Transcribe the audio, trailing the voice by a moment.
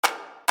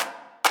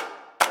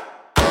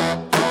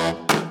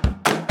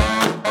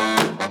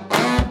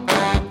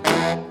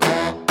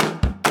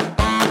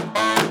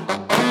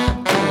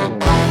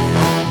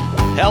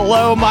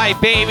Hello, my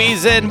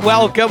babies, and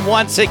welcome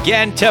once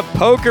again to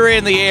Poker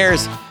in the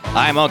Ears.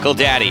 I'm Uncle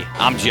Daddy.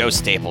 I'm Joe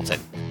Stapleton.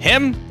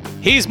 Him?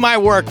 He's my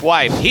work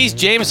wife. He's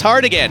James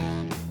Hardigan.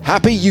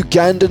 Happy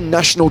Ugandan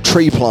National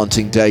Tree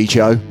Planting Day,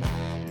 Joe.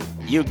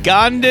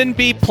 Ugandan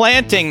be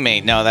planting me.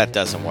 No, that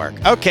doesn't work.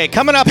 Okay,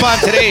 coming up on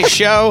today's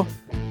show,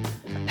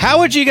 how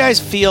would you guys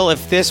feel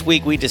if this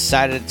week we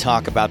decided to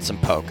talk about some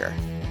poker?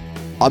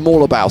 I'm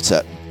all about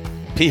it.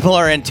 People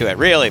are into it,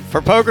 really.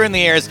 For Poker in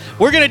the Ears,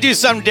 we're going to do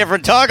something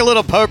different. Talk a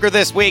little poker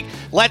this week.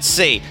 Let's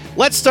see.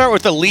 Let's start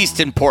with the least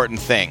important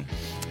thing.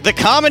 The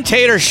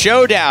Commentator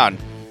Showdown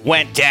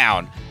went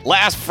down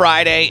last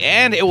Friday,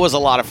 and it was a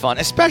lot of fun,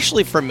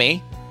 especially for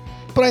me,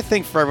 but I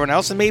think for everyone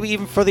else, and maybe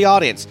even for the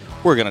audience.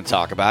 We're going to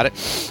talk about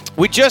it.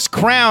 We just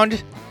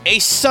crowned a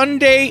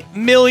Sunday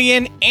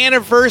Million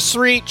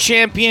Anniversary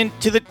champion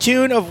to the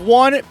tune of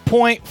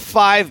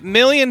 $1.5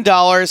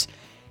 million.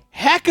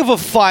 Heck of a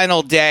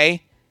final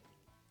day.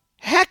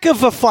 Heck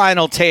of a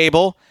final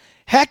table.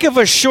 Heck of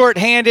a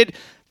short-handed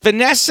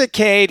Vanessa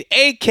Cade,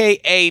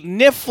 a.k.a.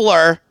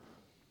 Niffler,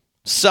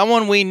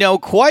 someone we know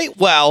quite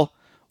well,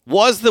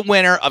 was the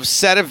winner of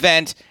said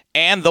event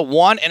and the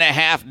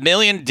 $1.5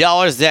 million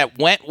that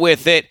went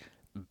with it.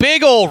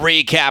 Big old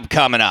recap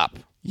coming up.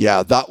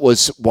 Yeah, that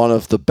was one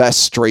of the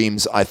best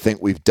streams I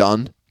think we've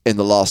done in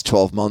the last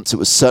 12 months. It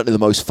was certainly the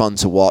most fun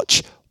to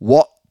watch.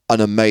 What an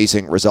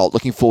amazing result.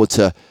 Looking forward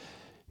to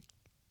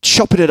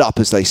chopping it up,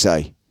 as they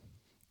say.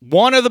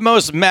 One of the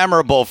most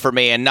memorable for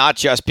me, and not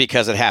just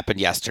because it happened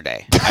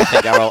yesterday. I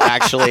think I will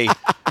actually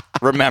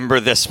remember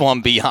this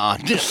one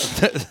beyond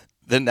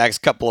the next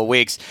couple of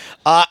weeks.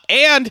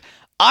 And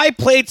I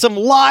played some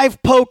live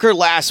poker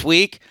last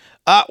week.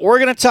 We're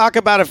going to talk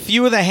about a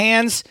few of the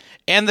hands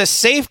and the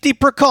safety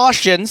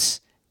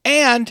precautions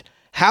and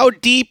how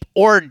deep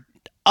or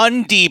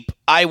undeep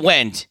I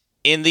went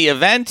in the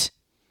event.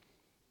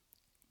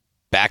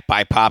 Backed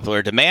by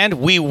popular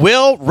demand, we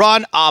will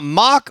run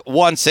amok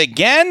once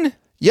again.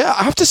 Yeah,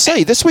 I have to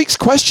say, this week's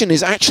question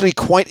is actually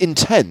quite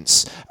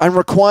intense and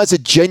requires a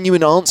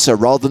genuine answer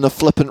rather than a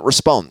flippant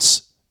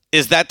response.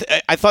 Is that,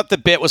 I thought the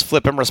bit was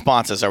flippant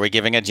responses. Are we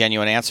giving a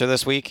genuine answer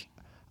this week?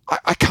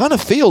 I kind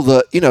of feel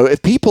that,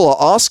 if people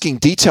are asking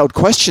detailed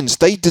questions,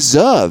 they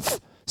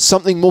deserve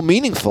something more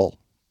meaningful.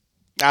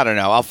 I don't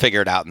know. I'll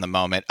figure it out in the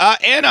moment.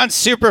 And on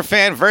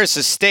Superfan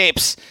versus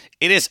Stapes,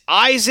 it is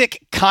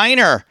Isaac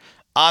Kiner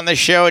on the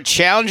show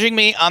challenging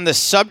me on the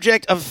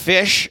subject of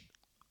Phish,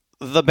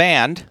 the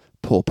band.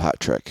 Poor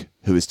Patrick,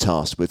 who is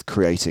tasked with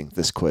creating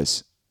this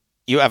quiz.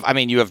 You have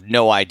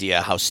no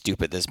idea how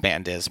stupid this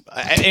band is.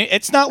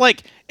 It's not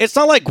like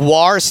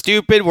Gwar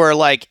stupid, where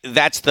like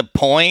that's the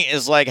point,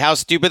 is like how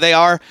stupid they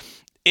are.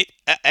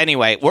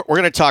 Anyway, we're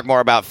going to talk more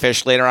about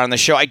Phish later on in the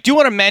show. I do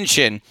want to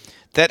mention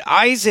that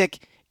Isaac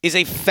is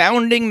a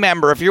founding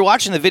member. If you're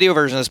watching the video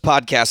version of this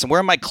podcast, I'm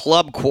wearing my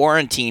Club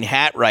Quarantine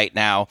hat right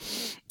now.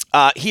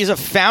 He's a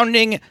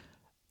founding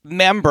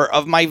member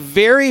of my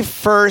very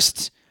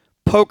first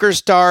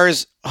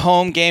PokerStars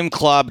home game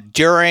club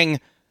during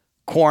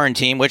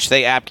quarantine, which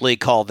they aptly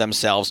called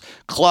themselves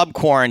Club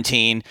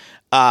Quarantine.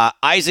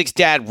 Isaac's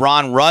dad,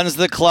 Ron, runs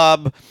the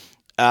club.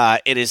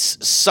 It is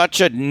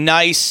such a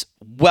nice,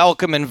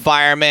 welcome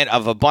environment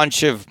of a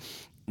bunch of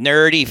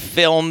nerdy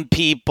film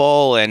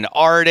people and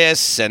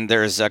artists, and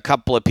there's a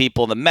couple of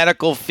people in the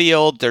medical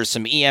field. There's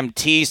some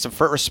EMTs, some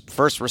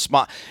first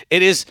response.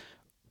 It is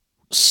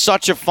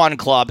such a fun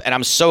club, and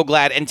I'm so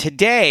glad. And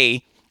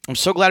today, I'm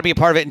so glad to be a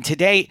part of it. And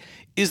today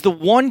is the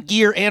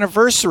 1-year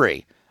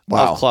anniversary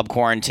of Club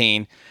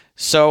Quarantine.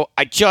 So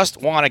I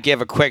just want to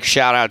give a quick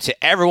shout out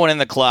to everyone in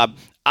the club.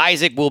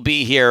 Isaac will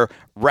be here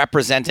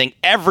representing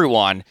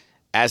everyone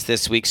as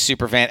this week's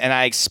superfan, and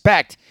I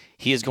expect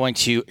he is going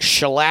to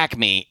shellac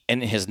me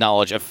in his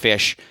knowledge of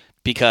Phish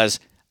because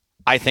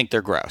I think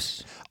they're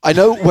gross. I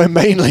know we're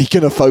mainly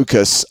going to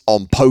focus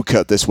on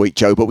poker this week,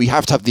 Joe, but we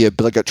have to have the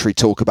obligatory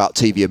talk about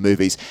TV and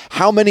movies.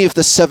 How many of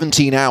the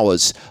 17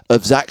 hours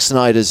of Zack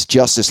Snyder's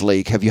Justice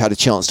League have you had a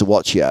chance to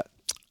watch yet?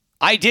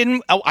 I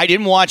didn't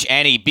watch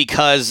any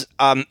because,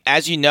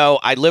 as you know,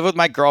 I live with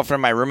my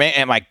girlfriend, my roommate,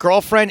 and my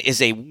girlfriend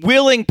is a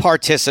willing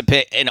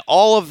participant in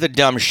all of the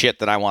dumb shit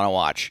that I want to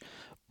watch.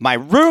 My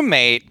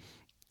roommate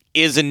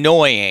is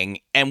annoying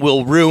and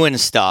will ruin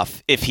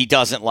stuff if he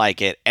doesn't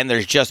like it, and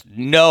there's just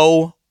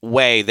no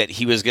way that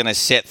he was going to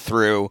sit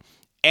through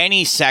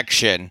any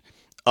section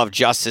of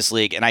Justice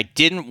League, and I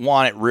didn't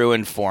want it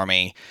ruined for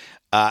me,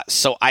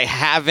 so I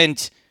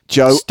haven't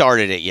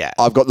started it yet.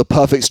 I've got the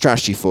perfect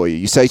strategy for you.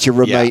 You say to your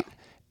roommate,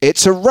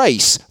 it's a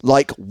race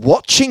like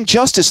watching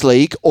Justice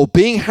League or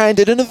being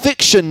handed an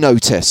eviction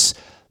notice.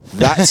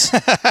 That's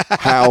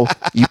how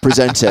you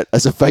present it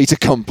as a fait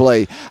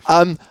accompli.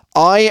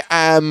 I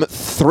am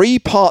 3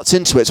 parts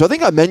into it. So I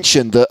think I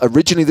mentioned that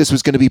originally this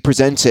was going to be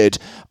presented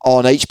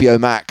on HBO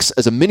Max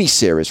as a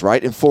mini-series,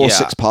 right? In 4 or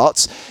 6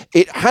 parts.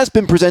 It has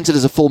been presented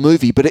as a full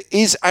movie, but it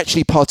is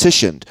actually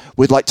partitioned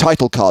with like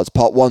title cards,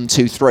 part 1,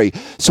 2, 3.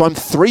 So I'm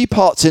 3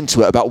 parts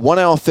into it, about 1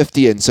 hour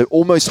 50 in, so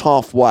almost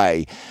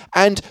halfway.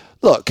 And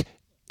look,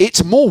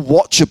 It's more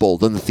watchable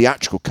than the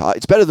theatrical cut.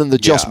 It's better than the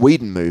Joss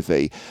Whedon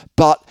movie.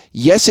 But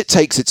yes, it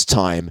takes its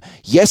time.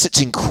 Yes,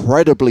 it's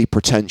incredibly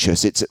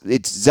pretentious. It's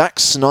Zack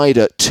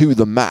Snyder to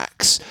the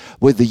max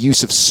with the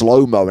use of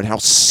slow-mo and how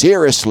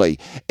seriously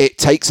it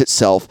takes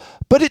itself.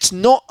 But it's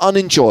not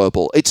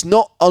unenjoyable. It's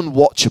not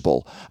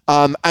unwatchable.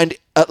 And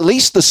at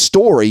least the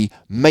story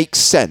makes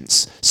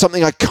sense.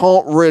 Something I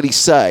can't really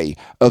say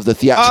of the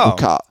theatrical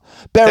cut.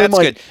 Bear in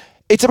mind,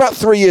 it's about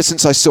 3 years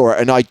since I saw it,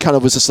 and I kind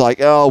of was just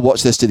like, oh, I'll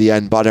watch this to the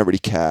end, but I don't really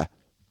care.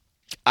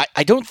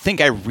 I don't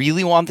think I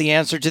really want the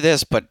answer to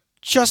this, but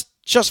just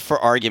for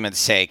argument's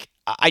sake,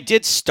 I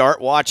did start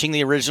watching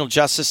the original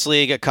Justice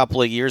League a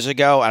couple of years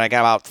ago, and I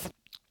got about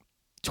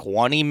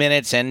 20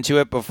 minutes into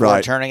it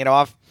before turning it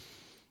off.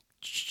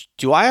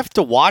 Do I have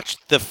to watch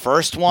the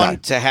first one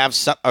to have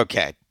some?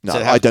 Okay. No,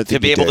 I don't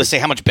think to be able to say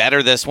how much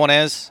better this one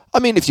is. I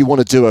mean, if you want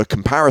to do a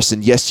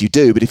comparison, yes, you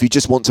do. But if you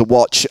just want to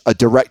watch a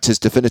director's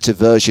definitive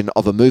version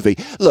of a movie,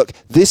 look,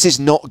 this is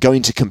not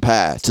going to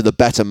compare to the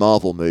better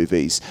Marvel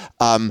movies.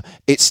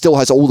 It still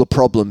has all the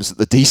problems that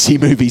the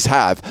DC movies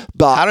have.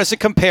 But how does it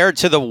compare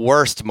to the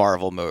worst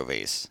Marvel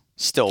movies?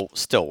 Still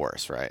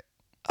worse, right?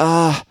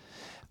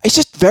 It's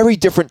just very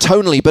different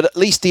tonally, but at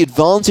least the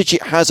advantage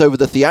it has over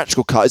the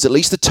theatrical cut is at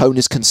least the tone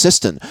is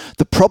consistent.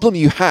 The problem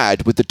you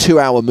had with the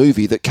 2-hour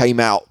movie that came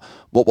out,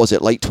 what was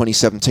it, late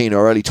 2017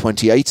 or early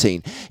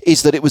 2018,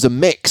 is that it was a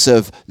mix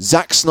of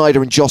Zack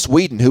Snyder and Joss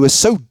Whedon, who are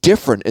so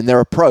different in their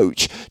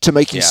approach to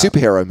making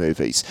superhero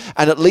movies.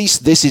 And at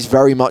least this is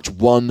very much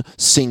one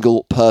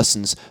single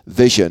person's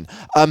vision.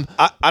 On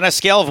a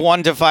scale of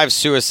 1 to 5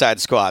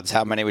 Suicide Squads,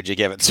 how many would you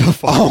give it so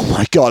far? Oh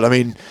my God. I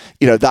mean,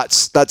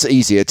 that's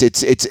easy.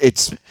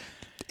 It's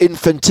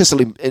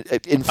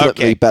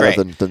infinitely better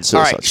than Suicide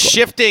All right,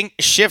 Squad.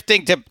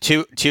 Shifting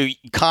to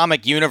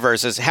comic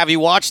universes. Have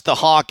you watched The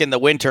Hawk and the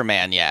Winter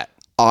Man yet?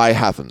 I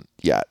haven't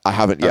yet.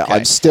 Okay. Isn't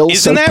I'm still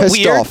that pissed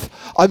weird? off.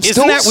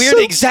 Isn't that weird?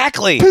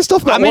 Exactly. Pissed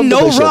off about I'm in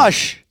no WandaVision.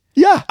 rush.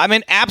 Yeah. I'm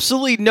in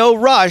absolutely no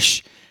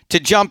rush to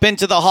jump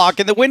into The Hawk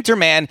and the Winter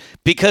Man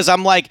because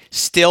I'm like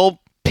still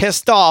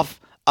pissed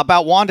off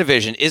about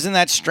WandaVision. Isn't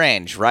that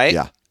strange, right?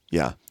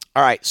 Yeah.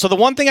 All right. So the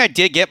one thing I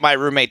did get my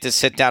roommate to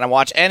sit down and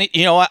watch, and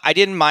you know what? I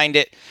didn't mind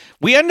it.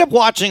 We end up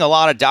watching a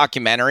lot of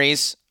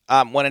documentaries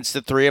when it's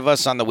the three of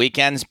us on the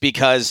weekends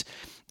because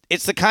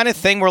it's the kind of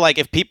thing where, like,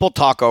 if people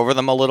talk over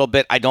them a little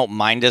bit, I don't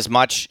mind as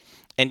much.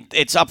 And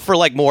it's up for,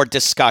 like, more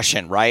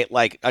discussion, right?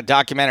 Like, a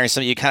documentary is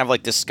something you kind of,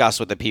 like, discuss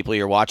with the people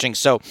you're watching.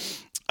 So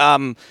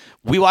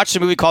we watched a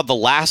movie called The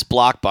Last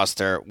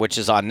Blockbuster, which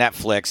is on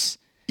Netflix.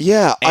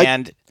 Yeah.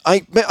 And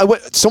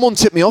someone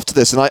tipped me off to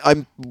this, and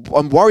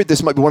I'm worried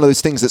this might be one of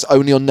those things that's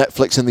only on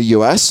Netflix in the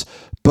US,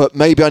 but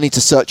maybe I need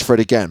to search for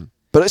it again.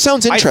 But it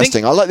sounds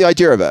interesting. I like the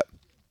idea of it.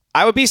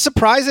 I would be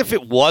surprised if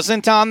it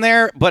wasn't on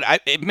there, but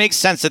it makes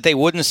sense that they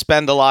wouldn't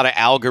spend a lot of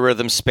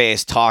algorithm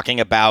space talking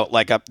about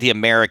like the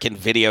American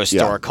video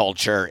store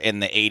culture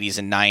in the 80s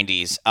and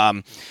 90s.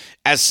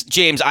 As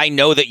James, I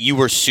know that you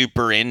were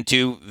super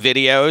into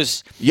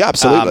videos. Yeah,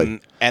 absolutely.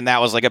 And that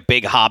was like a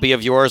big hobby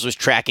of yours, was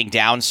tracking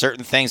down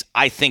certain things.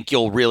 I think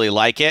you'll really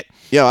like it.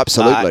 Yeah,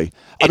 absolutely.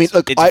 I mean,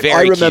 look,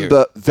 I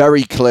remember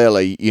very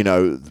clearly,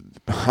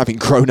 having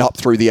grown up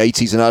through the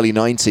 80s and early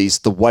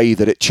 90s, the way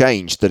that it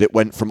changed, that it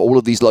went from all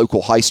of these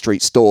local high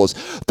street stores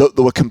that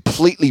were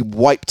completely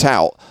wiped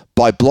out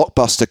by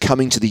Blockbuster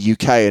coming to the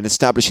UK and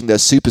establishing their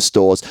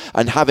superstores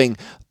and having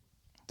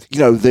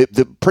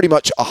the pretty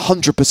much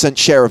 100%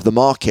 share of the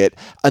market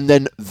and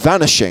then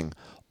vanishing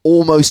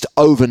almost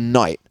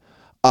overnight.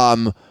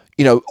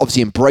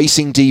 Obviously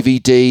embracing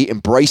DVD,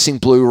 embracing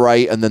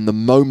Blu-ray, and then the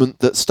moment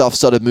that stuff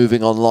started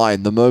moving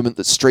online, the moment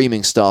that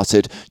streaming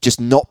started,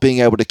 just not being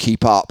able to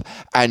keep up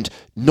and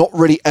not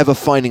really ever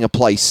finding a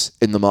place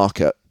in the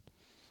market.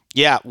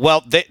 Yeah,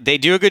 well, they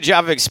do a good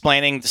job of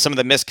explaining some of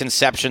the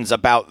misconceptions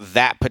about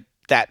that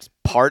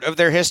part of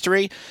their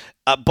history.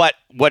 But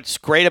what's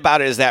great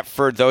about it is that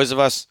for those of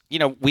us,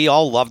 we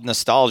all love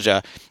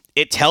nostalgia.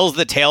 It tells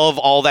the tale of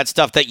all that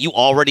stuff that you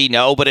already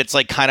know, but it's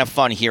like kind of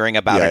fun hearing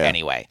about it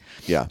anyway.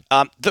 Yeah.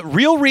 The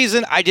real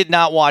reason I did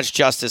not watch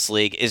Justice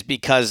League is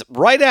because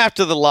right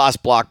after The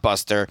Lost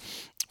Blockbuster,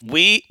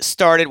 we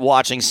started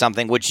watching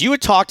something which you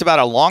had talked about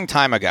a long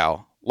time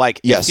ago.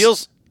 Like, yes.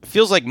 It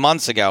feels like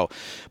months ago.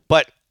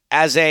 But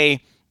as a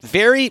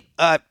very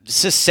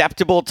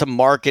susceptible to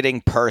marketing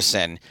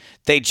person,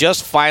 they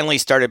just finally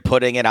started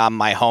putting it on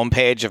my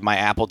homepage of my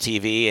Apple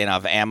TV and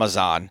of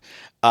Amazon.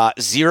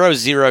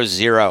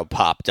 000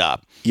 popped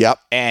up. Yep.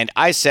 And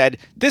I said,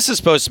 this is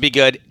supposed to be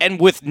good. And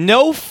with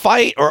no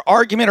fight or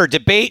argument or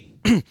debate,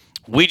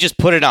 we just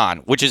put it on,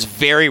 which is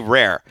very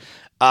rare.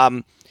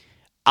 I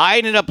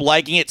ended up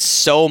liking it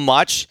so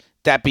much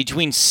that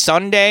between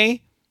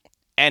Sunday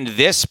and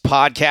this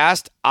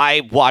podcast,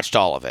 I watched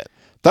all of it.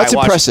 That's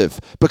impressive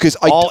because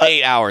all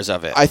 8 hours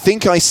of it. I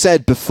think I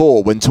said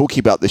before when talking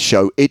about this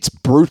show, it's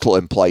brutal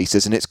in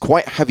places and it's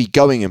quite heavy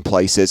going in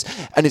places,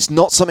 and it's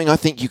not something I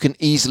think you can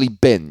easily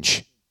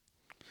binge.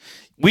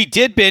 We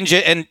did binge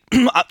it, and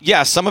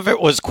yeah, some of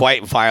it was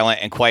quite violent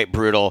and quite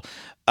brutal.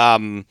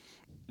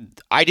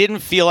 I didn't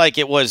feel like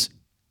it was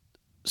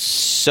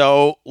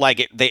so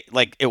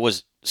it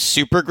was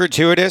super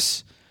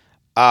gratuitous.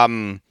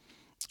 And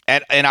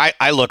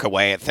I look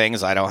away at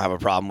things. I don't have a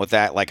problem with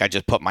that. Like, I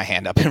just put my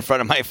hand up in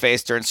front of my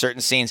face during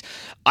certain scenes.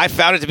 I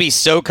found it to be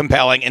so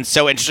compelling and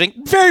so interesting.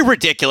 Very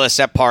ridiculous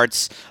at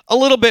parts. A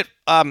little bit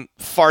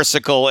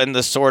farcical in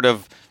the sort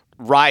of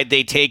ride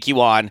they take you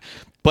on.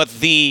 But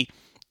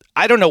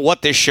I don't know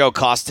what this show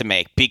cost to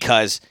make,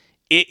 because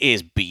it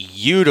is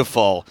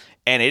beautiful.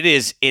 And it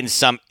is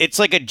it's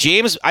like a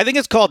James, I think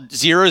it's called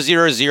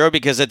 000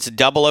 because it's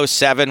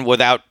 007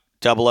 without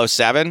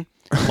 007.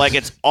 Like,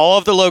 it's all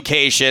of the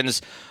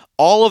locations,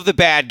 all of the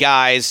bad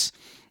guys,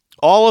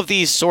 all of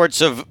these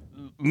sorts of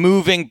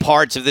moving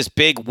parts of this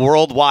big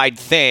worldwide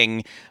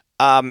thing,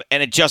 and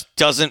it just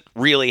doesn't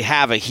really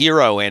have a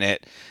hero in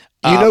it.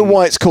 You know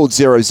why it's called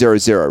 000,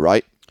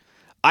 right?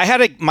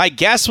 My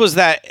guess was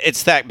that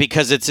it's that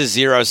because it's a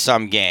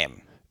zero-sum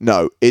game.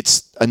 No,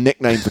 it's a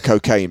nickname for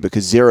cocaine,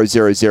 because 000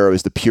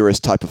 is the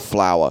purest type of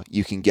flour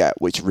you can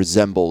get, which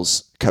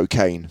resembles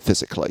cocaine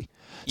physically.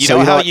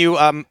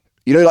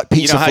 You know, like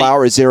pizza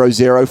flour is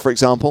 00, for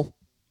example?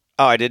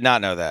 Oh, I did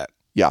not know that.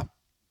 Yeah.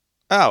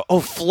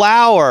 Oh,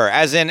 flour,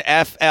 as in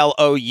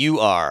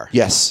FLOUR.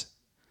 Yes.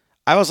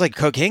 I was like,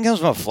 cocaine comes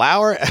from a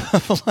flower?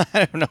 I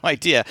have no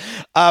idea.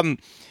 I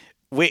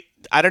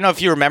don't know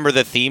if you remember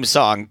the theme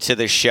song to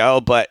the show,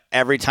 but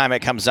every time it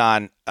comes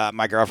on,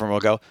 my girlfriend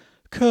will go,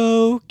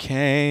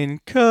 cocaine,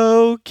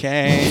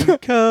 cocaine,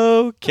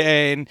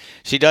 cocaine.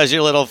 She does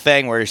your little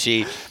thing where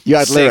she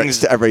add sings, lyrics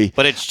to every...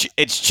 But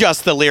it's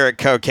just the lyric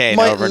cocaine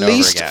over and over again. My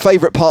least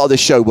favourite part of the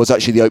show was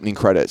actually the opening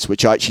credits,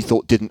 which I actually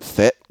thought didn't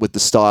fit with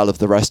the style of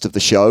the rest of the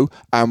show,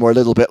 and were a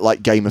little bit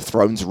like Game of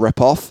Thrones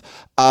ripoff.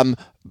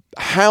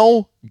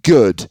 How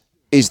good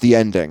is the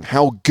ending?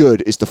 How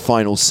good is the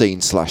final scene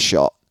 /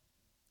 shot?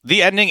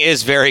 The ending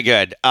is very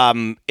good.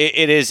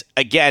 It is,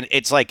 again,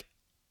 it's like,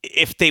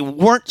 if they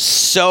weren't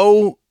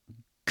so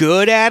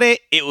good at it,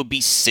 it would be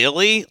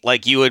silly.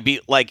 Like, you would be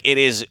like, it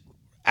is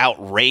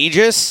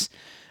outrageous.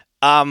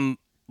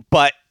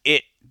 But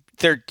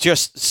they're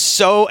just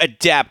so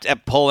adept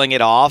at pulling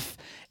it off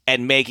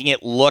and making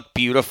it look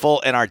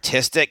beautiful and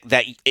artistic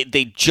that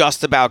they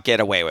just about get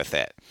away with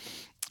it.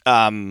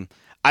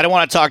 I don't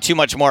want to talk too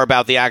much more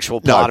about the actual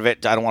plot of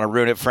it. I don't want to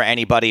ruin it for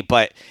anybody,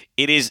 but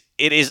it is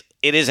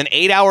an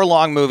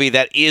 8-hour-long movie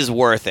that is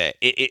worth it.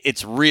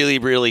 It's really,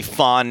 really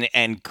fun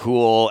and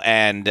cool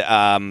and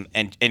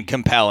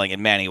compelling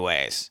in many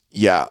ways.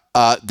 Yeah.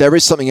 There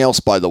is something else,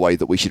 by the way,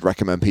 that we should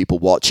recommend people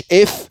watch.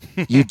 If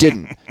you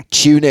didn't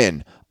tune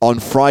in on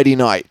Friday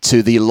night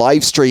to the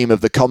live stream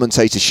of the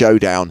Commentator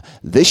Showdown,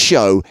 this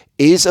show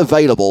is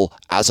available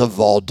as a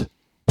VOD.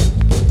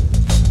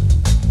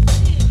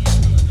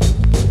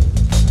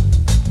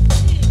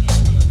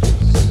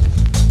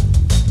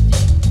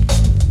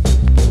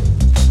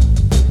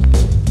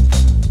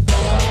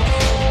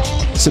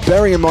 So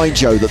bearing in mind,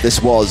 Joe, that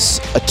this was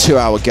a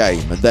 2-hour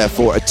game and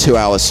therefore a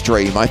 2-hour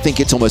stream, I think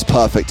it's almost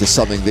perfect as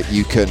something that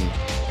you can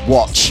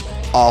watch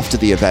after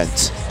the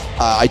event.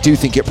 I do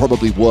think it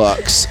probably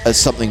works as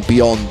something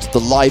beyond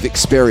the live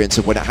experience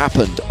of when it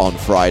happened on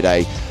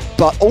Friday.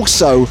 But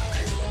also,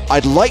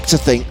 I'd like to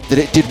think that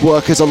it did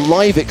work as a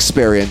live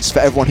experience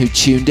for everyone who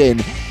tuned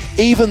in,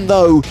 even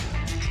though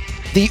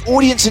the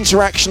audience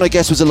interaction, I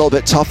guess, was a little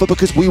bit tougher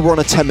because we were on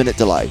a 10-minute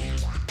delay.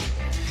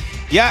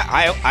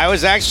 Yeah, I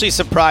was actually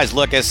surprised.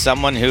 Look, as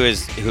someone who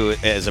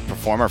is a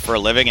performer for a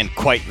living and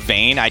quite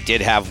vain, I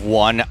did have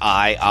one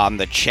eye on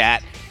the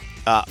chat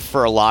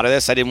for a lot of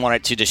this. I didn't want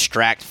it to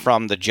distract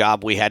from the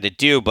job we had to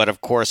do, but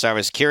of course I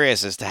was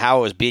curious as to how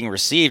it was being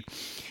received.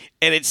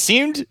 And it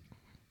seemed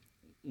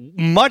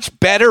much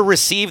better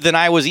received than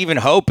I was even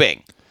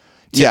hoping,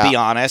 to be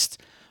honest.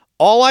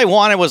 All I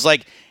wanted was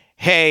like,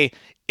 hey,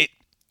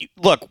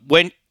 look,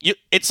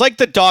 it's like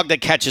the dog that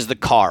catches the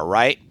car,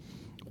 right?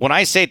 When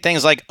I say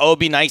things like, oh, it'd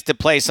be nice to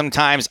play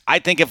sometimes, I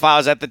think if I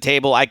was at the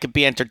table, I could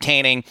be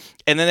entertaining.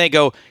 And then they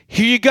go,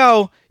 here you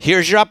go.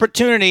 Here's your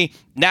opportunity.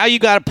 Now you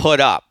got to put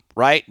up,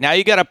 right? Now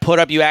you got to put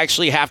up. You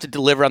actually have to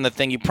deliver on the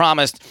thing you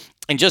promised.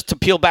 And just to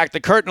peel back the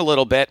curtain a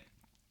little bit,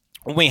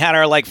 when we had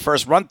our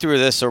first run through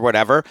this or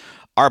whatever,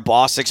 our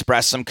boss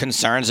expressed some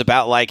concerns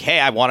about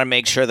hey, I want to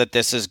make sure that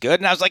this is good.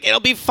 And I was like,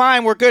 it'll be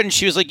fine. We're good. And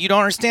she was like, you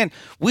don't understand.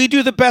 We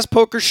do the best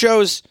poker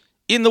shows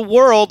in the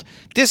world.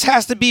 This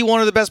has to be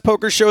one of the best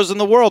poker shows in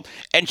the world.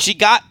 And she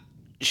got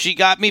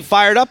me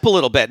fired up a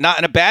little bit, not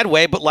in a bad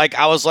way, but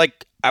I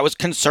was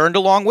concerned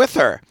along with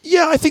her.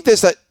 Yeah, I think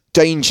there's that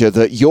danger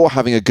that you're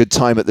having a good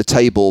time at the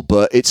table,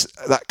 but it's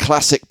that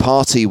classic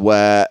party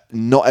where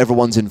not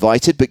everyone's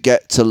invited but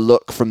get to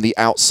look from the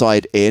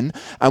outside in.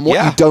 And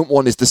what you don't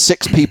want is the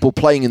 6 people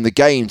playing in the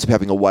game to be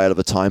having a whale of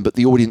a time, but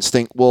the audience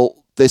think, well,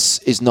 this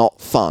is not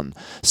fun.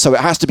 So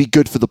it has to be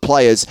good for the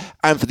players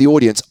and for the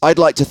audience. I'd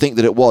like to think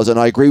that it was, and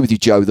I agree with you,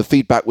 Joe. The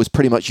feedback was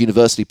pretty much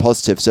universally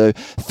positive. So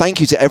thank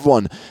you to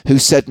everyone who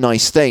said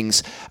nice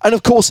things. And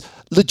of course,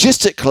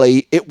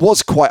 logistically, it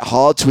was quite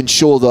hard to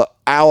ensure that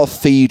our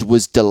feed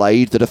was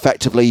delayed, that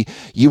effectively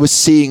you were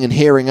seeing and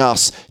hearing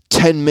us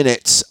 10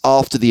 minutes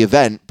after the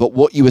event, but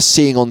what you were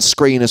seeing on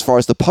screen as far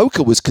as the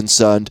poker was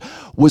concerned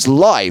was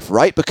live,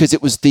 right? Because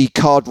it was the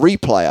card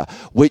replayer,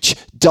 which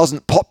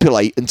doesn't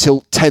populate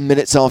until 10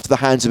 minutes after the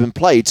hands have been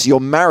played. So you're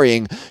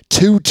marrying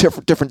two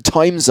different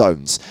time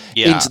zones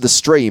into the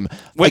stream.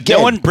 With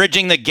no one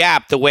bridging the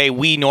gap the way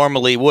we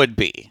normally would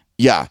be.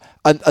 Yeah,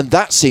 and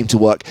that seemed to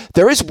work.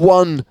 There is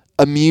one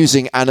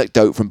amusing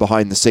anecdote from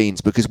behind the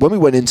scenes, because when we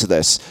went into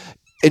this,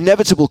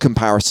 inevitable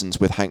comparisons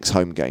with Hank's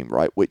home game,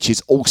 right, which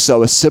is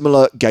also a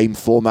similar game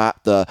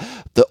format, the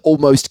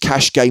almost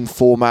cash game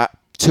format,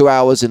 2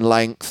 hours in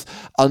length,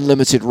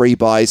 unlimited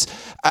rebuys,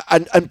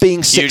 and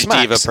being six huge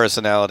max. diva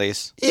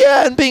personalities.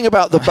 Yeah, and being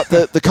about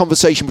the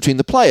conversation between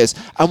the players.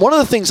 And one of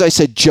the things I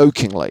said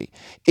jokingly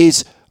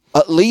is,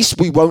 at least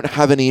we won't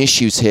have any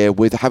issues here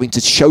with having to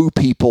show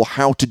people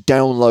how to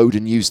download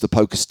and use the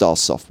PokerStars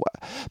software,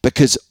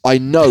 because I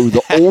know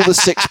that all the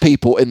 6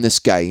 people in this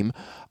game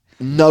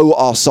know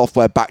our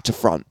software back to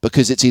front,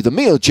 because it's either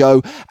me or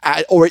Joe,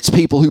 or it's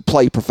people who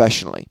play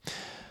professionally.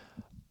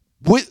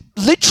 With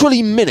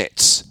literally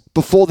minutes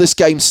before this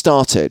game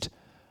started,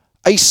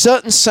 a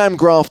certain Sam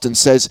Grafton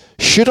says,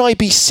 "Should I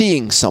be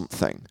seeing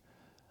something?"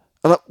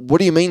 I'm like, "What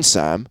do you mean,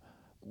 Sam?"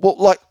 "Well,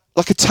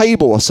 like a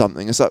table or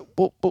something." It's like,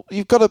 well,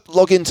 you've got to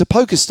log into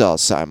PokerStars,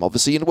 Sam.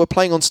 Obviously, we're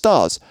playing on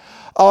Stars.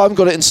 "Oh, I haven't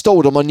got it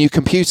installed on my new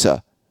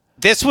computer."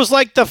 This was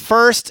like the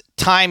first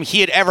time he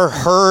had ever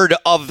heard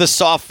of the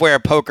software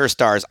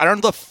PokerStars. I don't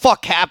know what the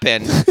fuck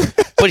happened,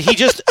 but he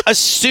just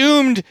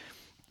assumed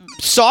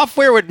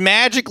software would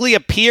magically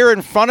appear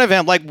in front of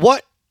him. Like,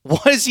 what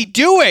is he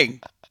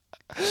doing?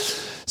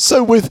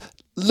 So with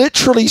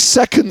literally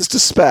seconds to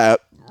spare,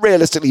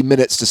 realistically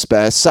minutes to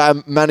spare,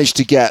 Sam managed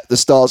to get the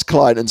Stars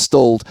client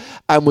installed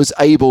and was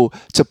able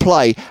to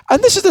play.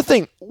 And this is the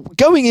thing,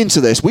 going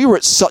into this, we were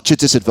at such a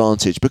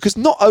disadvantage, because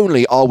not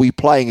only are we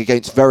playing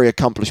against very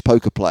accomplished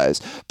poker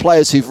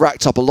players who've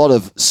racked up a lot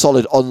of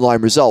solid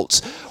online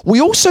results, we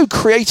also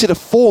created a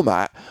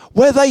format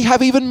where they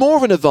have even more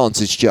of an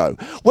advantage, Joe,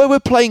 where we're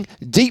playing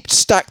deep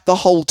stack the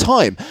whole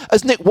time.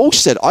 As Nick Walsh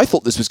said, I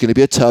thought this was going to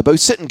be a turbo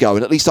sit and go,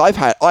 and at least I'd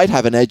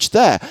have an edge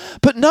there.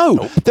 But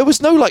no, There was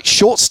no like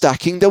short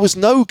stacking. There was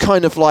no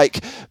kind of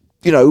like,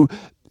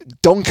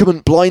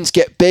 donkament blinds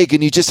get big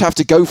and you just have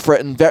to go for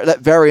it and let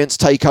variance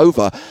take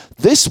over.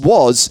 This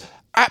was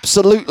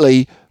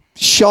absolutely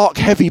shark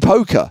heavy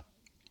poker.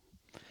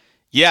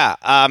 Yeah,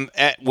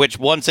 which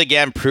once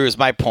again proves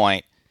my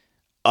point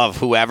of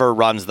whoever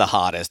runs the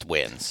hottest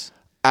wins.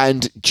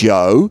 And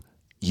Joe,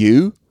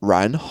 you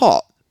ran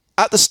hot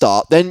at the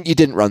start. Then you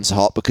didn't run so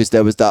hot because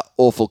there was that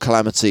awful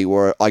calamity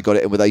where I got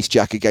it in with ace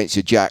jack against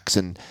your jacks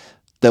and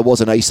there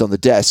was an ace on the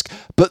desk.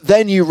 But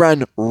then you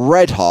ran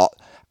red hot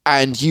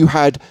and you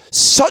had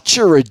such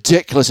a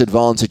ridiculous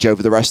advantage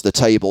over the rest of the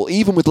table.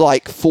 Even with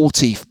like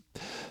 30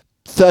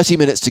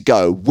 minutes to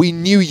go, we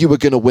knew you were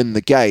going to win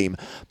the game,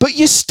 but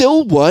you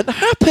still weren't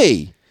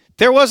happy.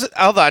 There was,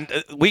 hold on,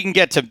 we can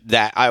get to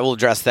that. I will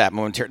address that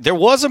momentarily. There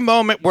was a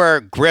moment where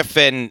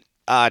Griffin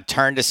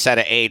turned a set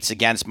of 8s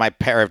against my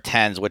pair of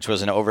 10s, which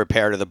was an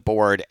overpair to the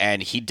board,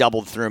 and he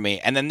doubled through me.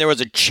 And then there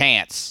was a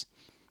chance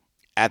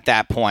at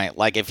that point.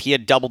 Like if he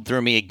had doubled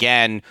through me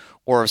again,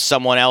 or if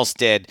someone else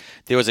did,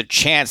 there was a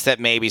chance that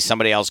maybe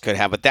somebody else could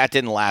have, but that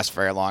didn't last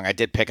very long. I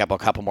did pick up a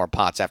couple more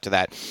pots after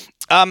that.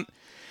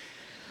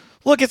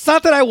 Look, it's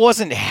not that I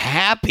wasn't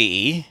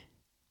happy.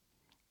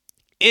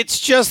 It's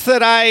just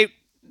that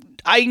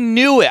I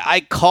knew it.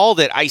 I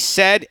called it. I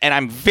said, and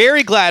I'm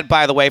very glad,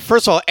 by the way,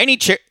 first of all, any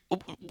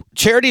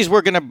charities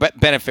were going to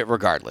benefit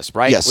regardless,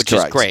 right? Yes, Which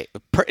correct. is great.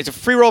 It's a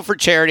free roll for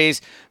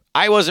charities.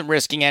 I wasn't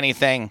risking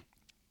anything,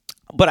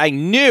 but I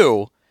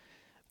knew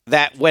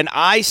that when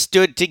I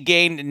stood to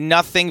gain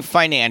nothing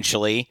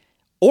financially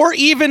or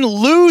even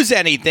lose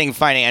anything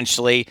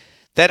financially,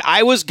 that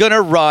I was going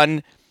to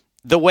run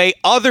the way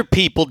other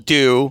people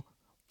do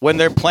when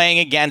they're playing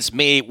against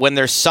me, when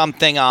there's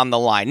something on the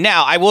line.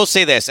 Now, I will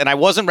say this, and I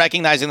wasn't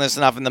recognizing this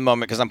enough in the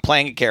moment because I'm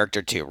playing a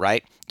character too,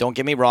 right? Don't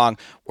get me wrong.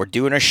 We're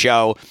doing a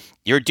show.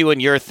 You're doing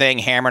your thing,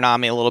 hammering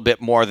on me a little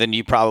bit more than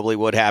you probably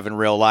would have in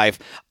real life.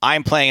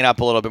 I'm playing it up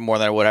a little bit more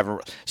than I would have.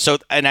 So,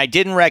 and I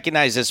didn't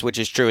recognize this, which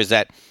is true, is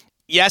that,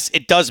 yes,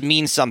 it does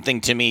mean something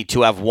to me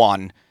to have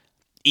won,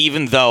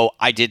 even though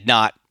I did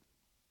not,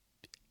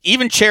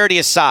 even charity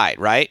aside,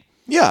 right?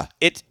 Yeah.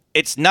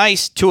 It's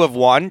nice to have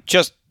won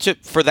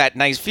for that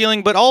nice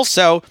feeling, but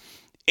also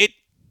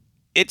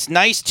it's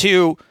nice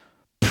to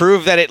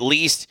prove that at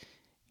least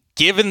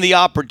given the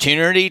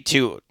opportunity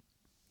to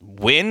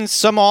win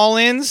some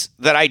all-ins,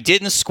 that I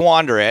didn't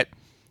squander it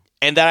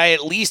and that I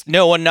at least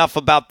know enough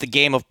about the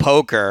game of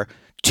poker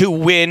to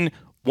win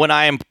when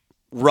I am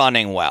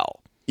running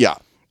well. Yeah.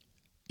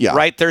 Yeah.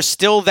 Right? There's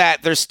still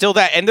that.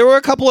 And there were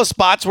a couple of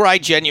spots where I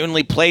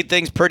genuinely played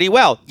things pretty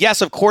well.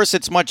 Yes, of course,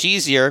 it's much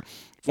easier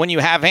when you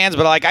have hands,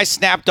 but like I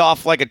snapped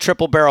off like a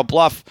triple barrel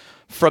bluff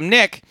from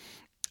Nick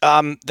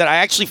that I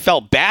actually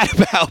felt bad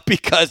about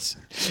because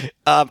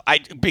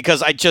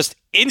I just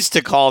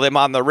insta-called him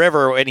on the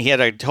river and he had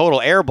a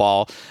total air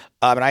ball.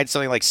 And I had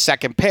something like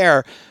second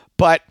pair.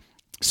 But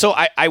so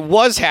I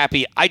was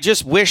happy. I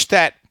just wish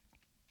that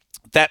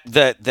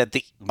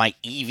my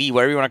EV,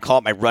 whatever you want to call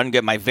it, my run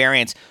good, my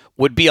variance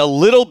would be a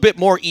little bit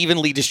more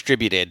evenly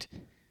distributed.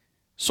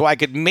 So I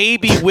could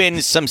maybe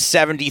win some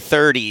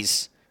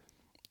 70-30s,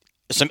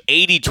 some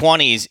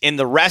 80-20s in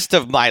the rest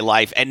of my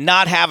life and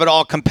not have it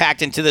all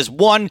compact into this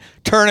one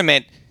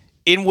tournament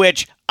in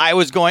which I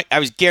was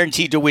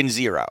guaranteed to win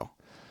 0.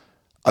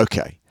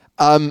 Okay.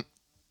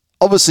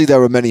 Obviously, there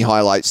were many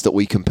highlights that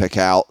we can pick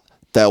out.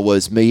 There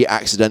was me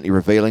accidentally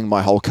revealing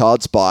my whole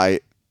cards by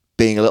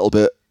being a little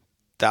bit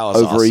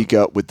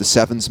overeager with the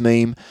sevens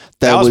meme.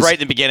 That was right in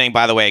the beginning,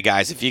 by the way,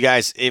 guys. If you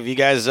guys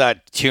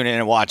tune in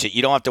and watch it,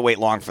 you don't have to wait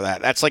long for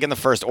that. That's like in the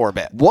first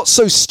orbit. What's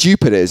so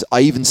stupid is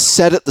I even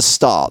said at the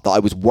start that I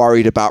was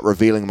worried about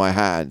revealing my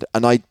hand,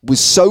 and I was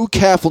so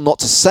careful not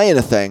to say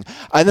anything,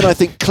 and then I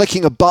think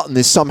clicking a button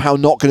is somehow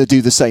not going to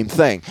do the same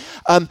thing.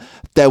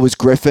 There was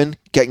Griffin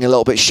getting a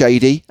little bit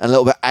shady and a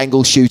little bit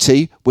angle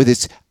shooty with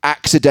his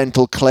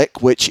accidental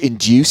click, which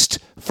induced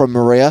from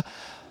Maria.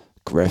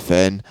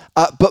 Griffin.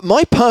 But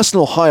my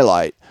personal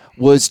highlight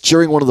was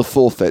during one of the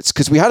forfeits,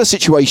 because we had a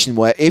situation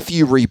where if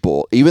you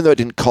rebought, even though it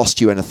didn't cost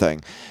you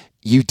anything,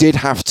 you did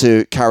have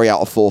to carry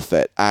out a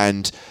forfeit.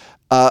 And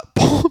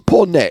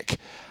poor Nick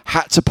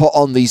had to put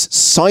on these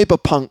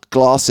cyberpunk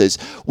glasses,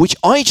 which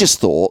I just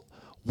thought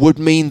would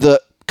mean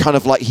that kind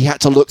of like he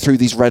had to look through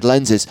these red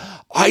lenses.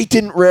 I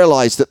didn't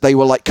realize that they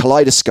were like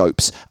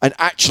kaleidoscopes and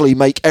actually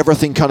make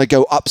everything kind of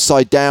go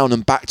upside down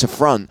and back to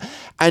front,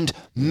 and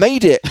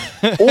made it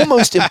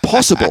almost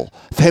impossible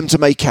for him to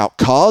make out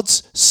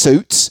cards,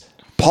 suits,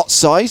 pot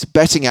size,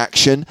 betting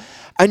action.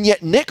 And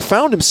yet Nick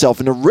found himself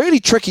in a really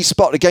tricky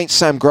spot against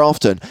Sam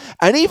Grafton.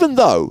 And even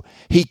though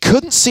he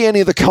couldn't see any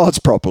of the cards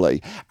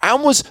properly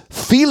and was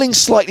feeling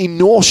slightly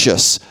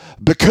nauseous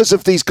because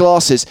of these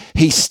glasses,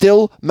 he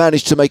still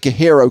managed to make a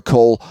hero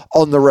call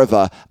on the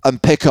river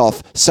and pick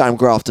off Sam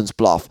Grafton's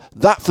bluff.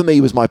 That, for me,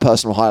 was my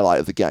personal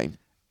highlight of the game.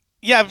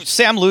 Yeah,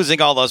 Sam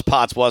losing all those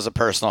pots was a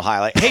personal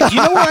highlight. Hey, do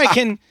you know where I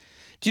can...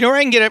 Do you know where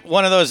I can get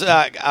one of those,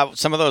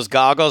 some of those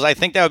goggles? I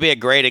think that would be a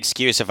great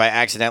excuse if I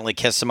accidentally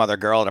kissed some other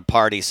girl at a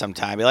party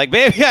sometime. Be like,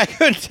 baby, I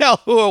couldn't tell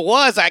who it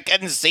was. I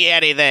couldn't see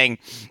anything.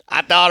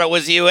 I thought it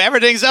was you.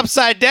 Everything's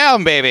upside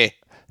down, baby.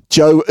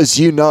 Joe, as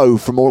you know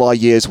from all our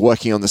years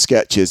working on the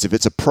sketches, if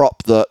it's a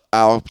prop that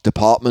our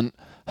department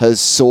has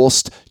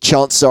sourced,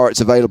 chances are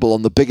it's available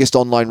on the biggest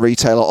online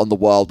retailer on the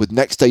world with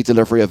next day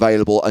delivery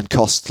available and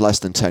costs less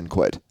than 10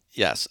 quid.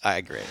 Yes, I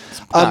agree.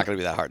 It's not going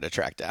to be that hard to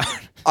track down.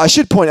 I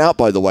should point out,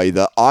 by the way,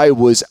 that I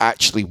was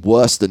actually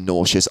worse than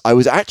nauseous. I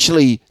was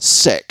actually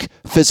sick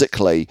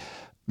physically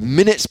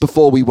minutes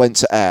before we went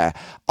to air.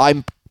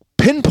 I'm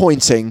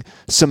pinpointing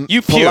some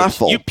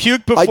falafel. You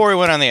puked before we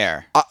went on the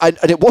air. And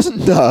it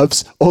wasn't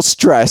nerves or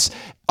stress.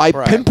 I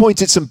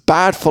pinpointed some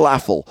bad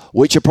falafel,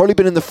 which had probably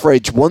been in the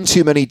fridge one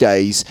too many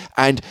days.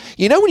 And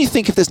you know when you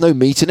think if there's no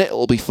meat in it,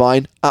 it'll be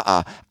fine?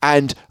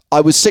 And I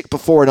was sick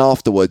before and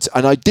afterwards,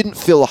 and I didn't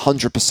feel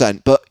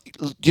 100%. But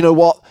you know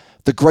what?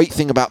 The great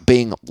thing about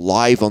being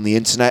live on the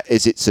internet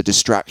is it's a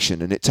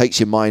distraction, and it takes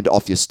your mind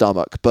off your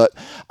stomach. But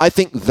I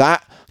think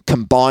that,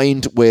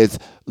 combined with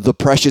the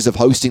pressures of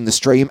hosting the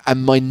stream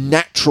and my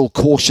natural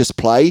cautious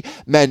play,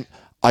 meant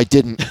I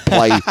didn't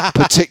play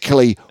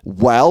particularly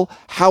well.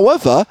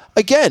 However,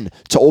 again,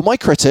 to all my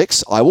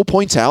critics, I will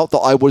point out that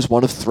I was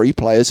one of 3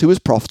 players who was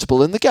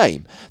profitable in the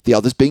game, the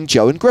others being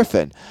Joe and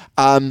Griffin.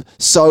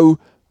 So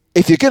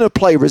if you're going to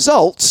play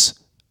results,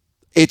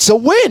 it's a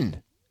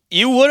win.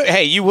 You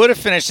would have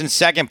finished in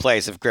second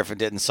place if Griffin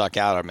didn't suck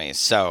out on me.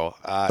 So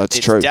That's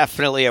it's true.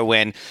 Definitely a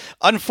win.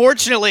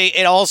 Unfortunately,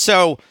 it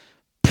also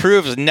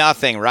proves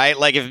nothing, right?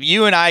 Like if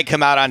you and I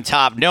come out on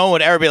top, no one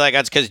would ever be like,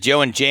 that's because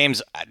Joe and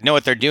James know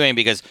what they're doing,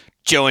 because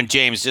Joe and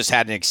James just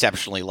had an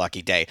exceptionally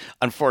lucky day.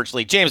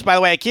 Unfortunately, James, by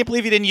the way, I can't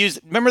believe you didn't use,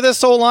 remember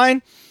this whole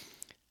line?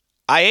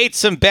 I ate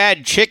some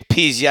bad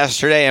chickpeas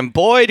yesterday, and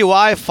boy, do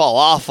I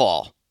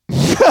falafel.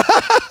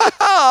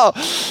 Oh,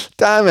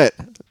 damn it.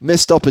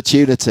 Missed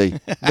opportunity.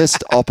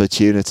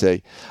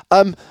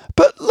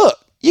 But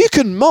look, you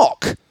can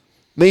mock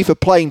me for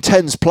playing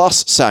 10s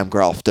plus, Sam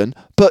Grafton,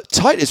 but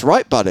Tight is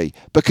right, buddy,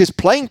 because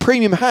playing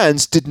premium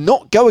hands did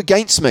not go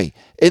against me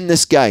in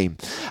this game.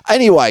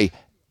 Anyway,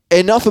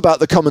 enough about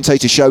the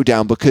commentator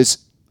showdown, because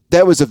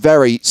there was a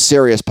very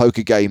serious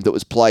poker game that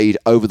was played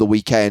over the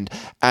weekend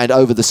and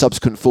over the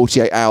subsequent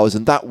 48 hours,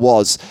 and that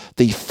was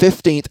the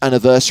 15th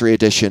anniversary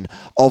edition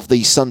of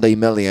the Sunday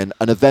Million,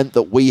 an event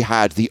that we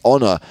had the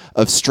honor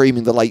of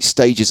streaming the late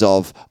stages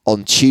of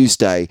on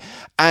Tuesday.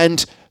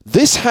 And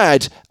this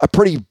had a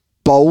pretty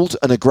bold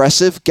and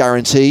aggressive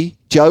guarantee,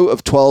 Joe,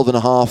 of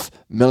 $12.5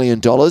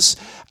 million,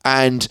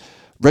 and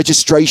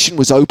registration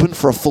was open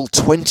for a full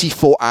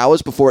 24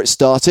 hours before it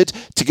started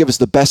to give us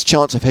the best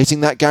chance of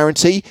hitting that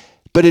guarantee.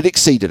 But it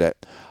exceeded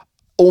it.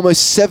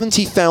 Almost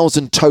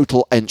 70,000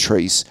 total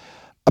entries.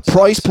 A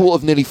prize pool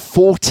of nearly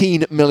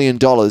 $14 million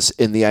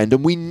in the end.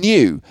 And we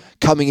knew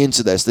coming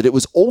into this that it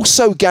was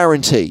also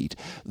guaranteed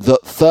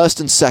that first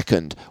and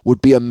second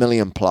would be $1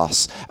 million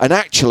plus. And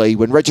actually,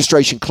 when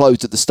registration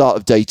closed at the start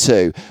of day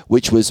 2,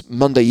 which was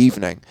Monday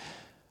evening,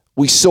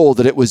 we saw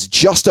that it was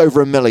just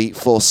over $1 million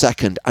for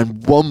second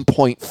and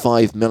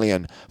 $1.5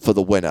 million for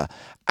the winner.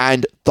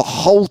 And the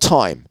whole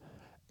time,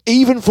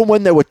 even from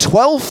when there were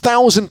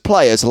 12,000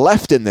 players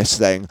left in this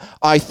thing,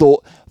 I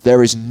thought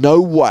there is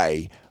no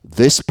way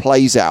this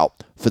plays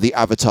out for the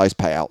advertised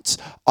payouts.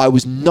 I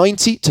was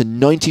 90 to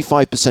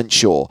 95%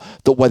 sure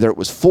that whether it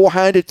was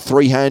four-handed,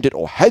 three-handed,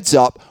 or heads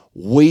up,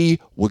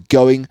 we were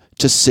going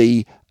to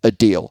see a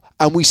deal.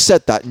 And we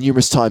said that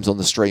numerous times on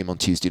the stream on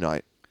Tuesday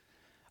night.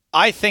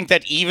 I think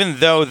that even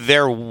though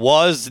there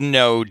was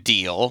no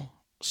deal,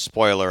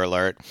 spoiler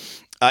alert,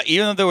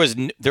 even though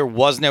there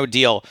was no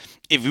deal,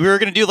 if we were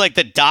going to do like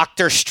the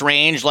Doctor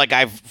Strange, like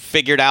I've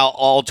figured out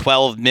all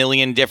 12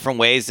 million different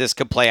ways this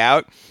could play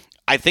out,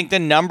 I think the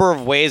number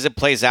of ways it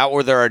plays out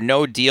where there are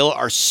no deal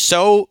are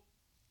so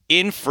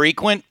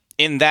infrequent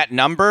in that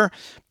number,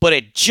 but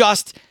it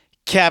just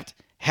kept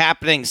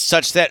happening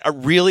such that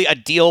a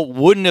deal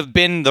wouldn't have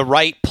been the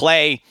right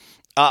play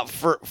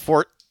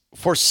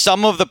for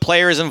some of the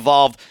players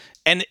involved.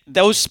 And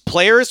those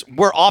players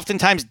were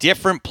oftentimes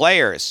different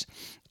players.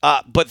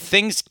 But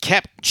things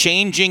kept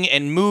changing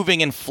and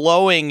moving and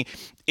flowing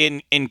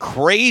in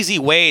crazy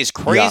ways,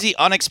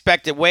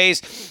 unexpected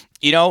ways.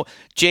 You know,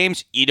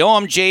 James,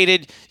 I'm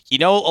jaded.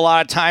 A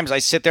lot of times I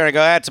sit there and I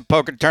go, it's a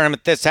poker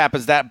tournament. This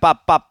happens, that,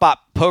 bop, bop, bop.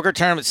 Poker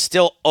tournaments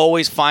still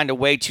always find a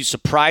way to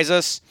surprise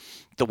us.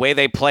 The way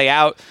they play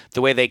out,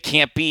 the way they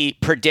can't be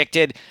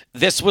predicted.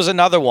 This was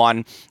another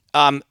one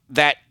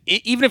that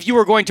even if you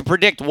were going to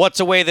predict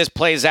what's a way this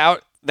plays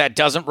out that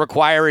doesn't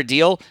require a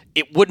deal,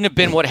 it wouldn't have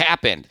been what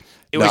happened.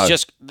 It was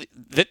just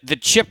the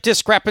chip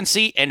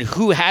discrepancy and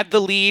who had the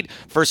lead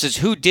versus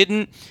who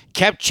didn't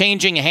kept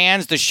changing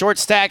hands. The short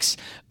stacks,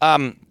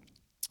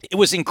 it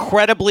was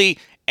incredibly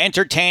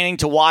entertaining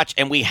to watch.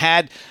 And we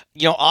had,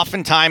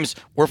 oftentimes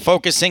we're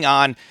focusing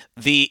on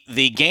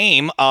the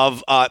game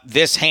of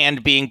this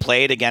hand being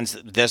played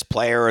against this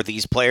player or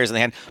these players in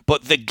the hand.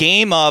 But the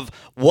game of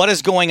what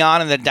is going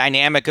on in the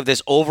dynamic of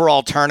this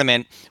overall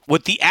tournament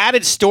with the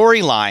added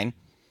storyline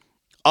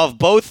of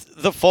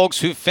both the folks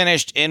who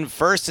finished in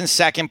first and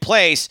second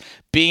place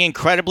being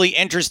incredibly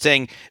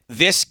interesting.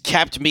 This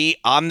kept me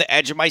on the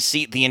edge of my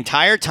seat the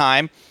entire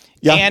time.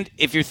 Yeah. And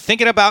if you're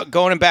thinking about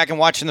going back and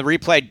watching the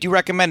replay, I do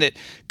recommend it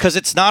because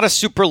it's not a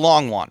super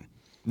long one.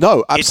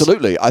 No,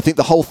 absolutely. I think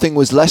the whole thing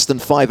was less than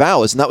 5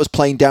 hours, and that was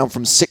playing down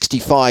from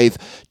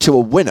 65 to a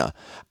winner.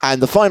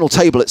 And the final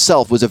table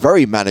itself was a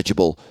very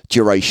manageable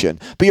duration.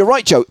 But you're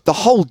right, Joe. The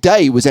whole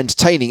day was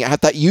entertaining. It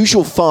had that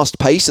usual fast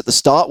pace at the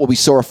start where we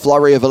saw a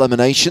flurry of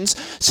eliminations,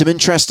 some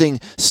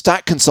interesting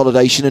stack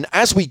consolidation. And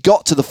as we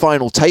got to the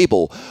final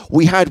table,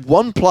 we had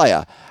one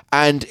player,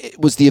 and it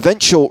was the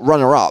eventual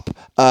runner-up,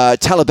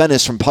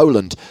 Talabenis from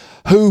Poland,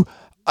 who...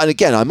 And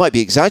again, I might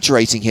be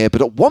exaggerating here, but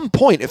at one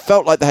point it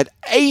felt like they had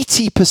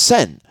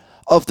 80%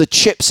 of the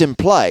chips in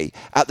play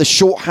at the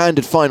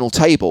short-handed final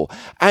table.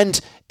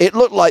 And it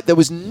looked like there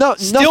was nothing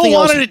else. Still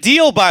wanted a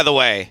deal, by the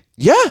way.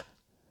 Yeah.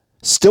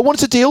 Still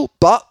wanted a deal,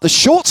 but the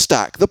short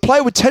stack, the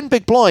player with 10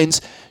 big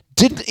blinds,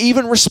 didn't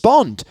even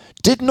respond,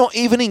 did not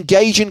even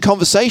engage in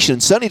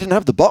conversation, certainly didn't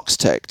have the box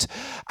ticked.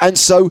 And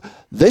so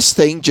this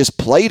thing just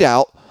played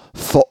out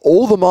for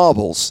all the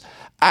marbles.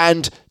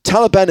 And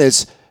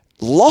Talabenis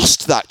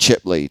lost that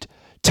chip lead.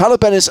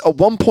 Talabenis at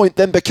one point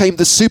then became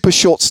the super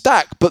short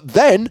stack, but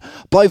then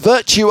by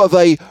virtue of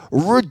a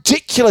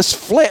ridiculous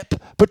flip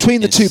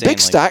between the two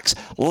big stacks,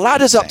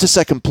 ladders up to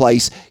second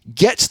place,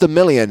 gets the $1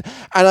 million.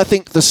 And I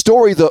think the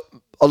story that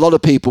a lot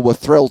of people were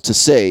thrilled to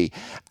see,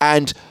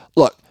 and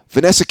look,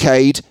 Vanessa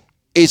Cade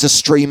is a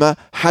streamer,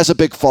 has a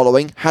big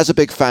following, has a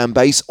big fan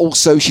base.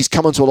 Also, she's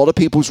come onto a lot of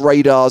people's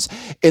radars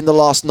in the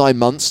last 9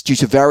 months due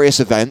to various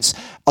events.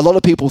 A lot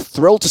of people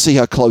thrilled to see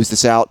her close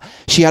this out.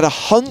 She had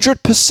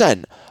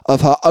 100%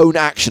 of her own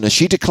action, as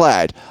she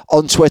declared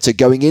on Twitter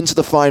going into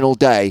the final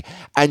day,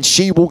 and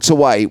she walked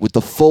away with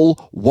the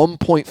full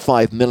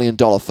 $1.5 million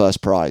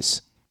first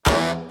prize.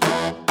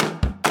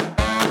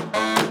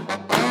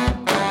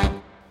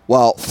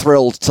 Well,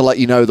 thrilled to let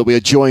you know that we are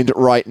joined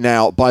right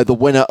now by the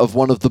winner of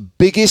one of the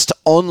biggest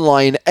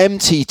online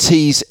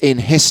MTTs in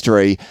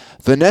history,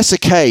 Vanessa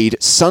Cade,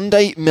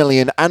 Sunday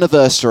Million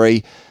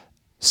Anniversary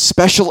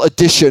Special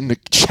Edition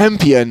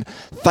Champion.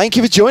 Thank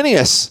you for joining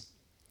us.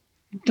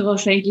 Well,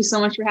 thank you so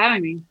much for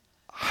having me.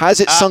 Has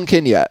it sunk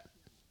in yet?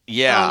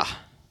 Yeah.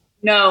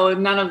 No,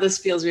 none of this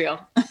feels real.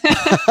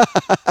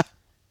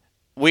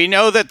 We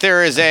know that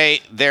there is a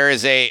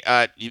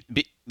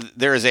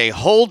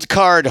hold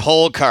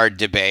card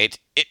debate.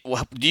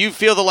 Do you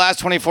feel the last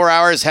 24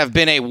 hours have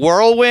been a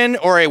whirlwind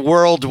or a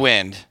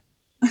whirlwind?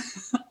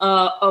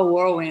 A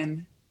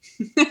whirlwind.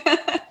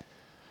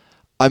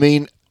 I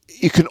mean,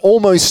 you can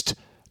almost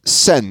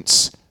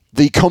sense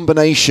the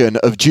combination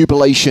of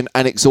jubilation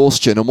and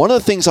exhaustion. And one of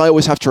the things I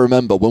always have to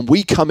remember when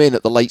we come in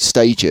at the late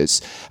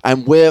stages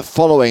and we're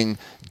following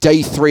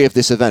day 3 of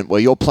this event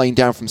where you're playing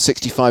down from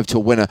 65 to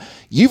a winner,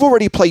 you've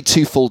already played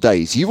 2 full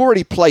days. You've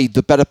already played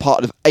the better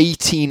part of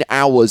 18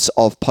 hours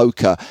of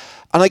poker.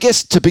 And I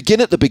guess to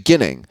begin at the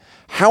beginning,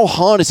 how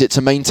hard is it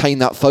to maintain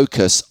that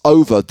focus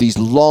over these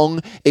long,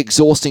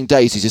 exhausting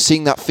days as you're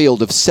seeing that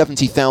field of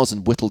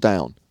 70,000 whittle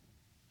down?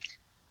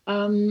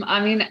 I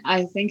mean,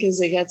 I think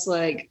as it gets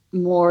like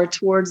more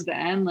towards the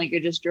end, like you're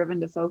just driven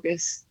to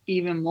focus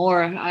even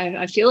more.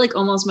 I feel like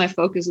almost my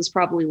focus is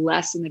probably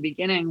less in the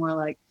beginning where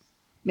like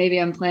maybe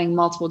I'm playing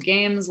multiple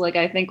games. Like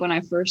I think when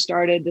I first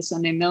started the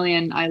Sunday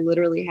Million, I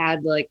literally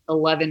had like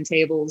 11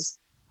 tables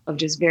of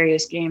just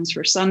various games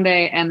for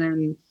Sunday. And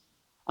then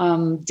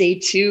day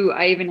 2,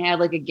 I even had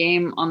like a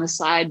game on the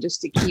side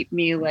just to keep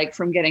me like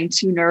from getting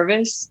too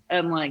nervous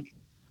and like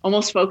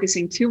almost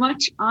focusing too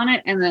much on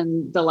it. And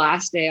then the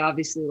last day,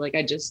 obviously, like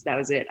that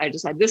was it. I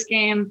just had this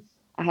game.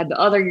 I had the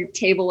other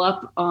table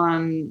up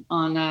on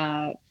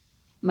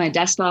my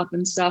desktop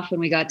and stuff.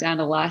 And we got down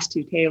to the last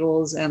 2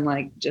 tables and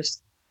like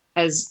just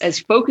as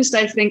focused,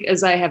 I think,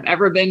 as I have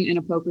ever been in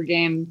a poker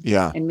game.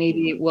 Yeah. And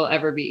maybe will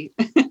ever be.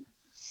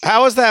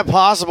 How is that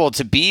possible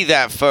to be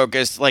that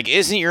focused? Like,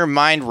 isn't your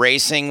mind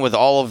racing with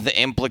all of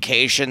the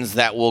implications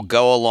that will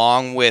go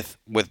along with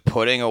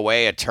putting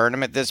away a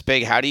tournament this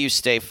big? How do you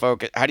stay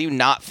focused? How do you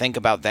not think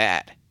about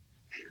that?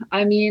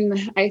 I mean,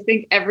 I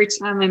think every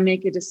time I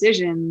make a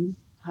decision,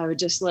 I would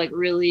just like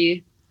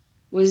really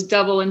was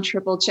double and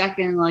triple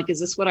checking. Like, is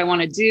this what I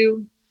want to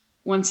do?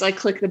 Once I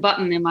click the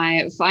button, am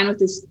I fine with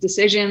this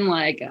decision?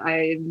 Like,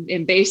 I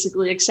am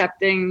basically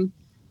accepting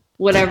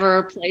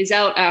whatever plays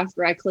out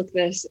after I click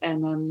this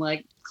and then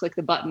like click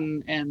the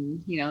button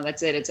and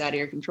that's it. It's out of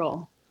your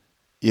control.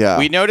 Yeah.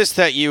 We noticed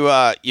that you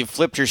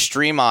flipped your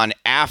stream on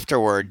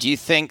afterward. Do you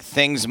think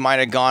things might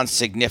have gone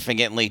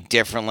significantly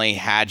differently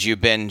had you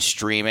been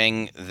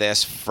streaming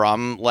this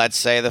from, let's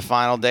say, the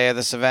final day of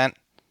this event?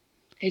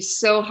 It's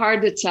so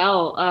hard to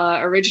tell.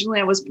 Originally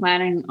I was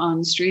planning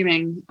on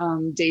streaming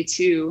day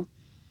 2.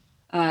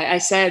 I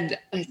said,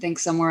 I think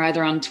somewhere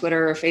either on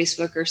Twitter or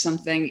Facebook or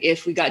something,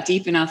 if we got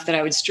deep enough that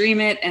I would stream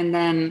it. And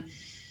then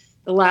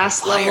the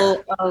last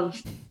level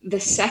of the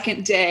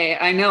second day,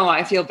 I know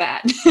I feel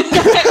bad.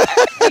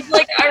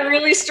 Like I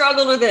really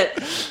struggled with it.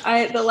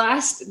 The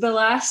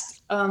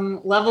last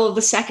level of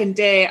the second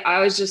day,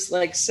 I was just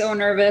like so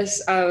nervous.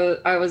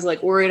 I was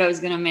like worried I was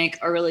going to make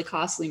a really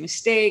costly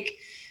mistake.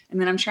 And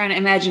then I'm trying to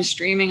imagine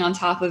streaming on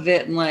top of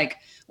it and like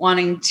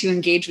wanting to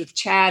engage with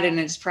chat, and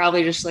it's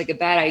probably just like a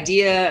bad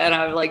idea. And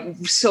I like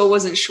so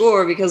wasn't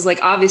sure because like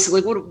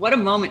obviously like what a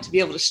moment to be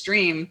able to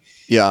stream.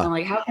 Yeah. And I'm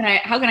like, how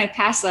can I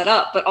pass that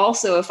up? But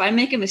also if I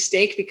make a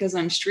mistake because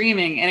I'm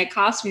streaming and it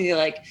costs me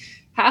like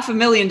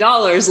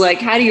 $500,000, like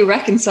how do you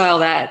reconcile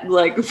that?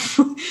 Like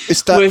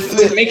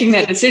with making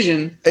that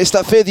decision? It's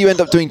that fear that you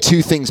end up doing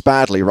 2 things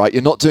badly, right?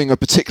 You're not doing a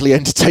particularly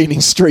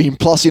entertaining stream,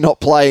 plus you're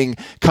not playing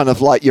kind of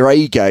like your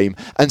A game.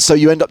 And so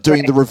you end up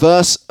doing the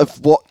reverse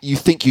of what you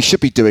think you should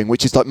be doing,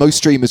 which is like most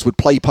streamers would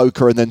play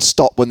poker and then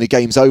stop when the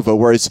game's over,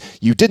 whereas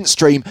you didn't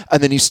stream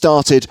and then you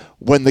started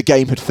when the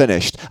game had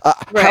finished.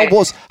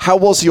 How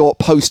was your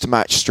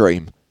post-match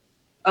stream?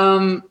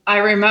 I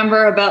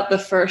remember about the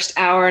first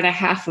hour and a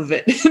half of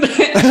it.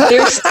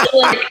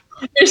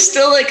 There's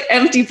still like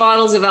empty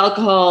bottles of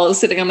alcohol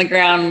sitting on the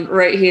ground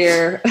right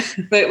here.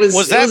 But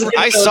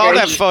I saw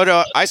that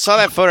photo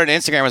on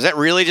Instagram. Was that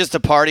really just a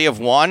party of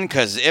one?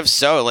 Because if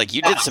so, like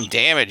you did some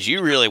damage.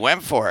 You really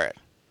went for it.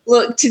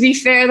 Look, to be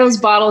fair, those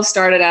bottles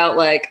started out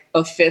like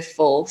a fifth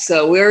full.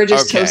 So we were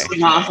just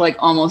toasting off like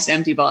almost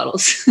empty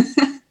bottles.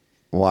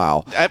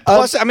 Wow.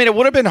 Plus, I mean, it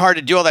would have been hard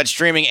to do all that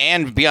streaming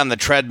and be on the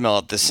treadmill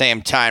at the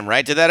same time,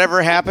 right? Did that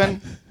ever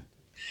happen?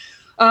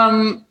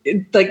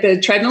 Like the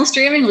treadmill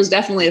streaming was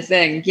definitely a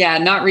thing. Yeah,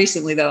 not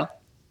recently though.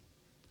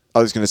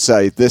 I was going to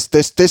say,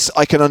 this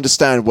I can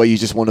understand where you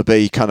just want to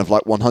be kind of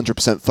like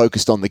 100%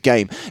 focused on the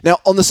game. Now,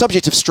 on the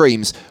subject of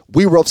streams,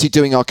 we were obviously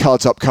doing our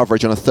Cards Up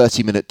coverage on a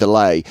 30-minute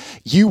delay.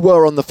 You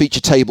were on the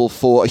feature table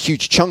for a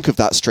huge chunk of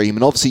that stream,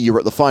 and obviously you were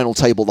at the final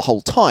table the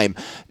whole time.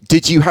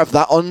 Did you have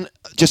that on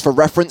just for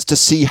reference to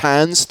see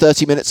hands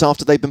 30 minutes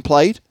after they've been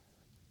played?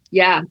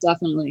 Yeah,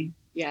 definitely.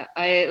 Yeah,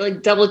 I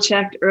like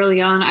double-checked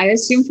early on. I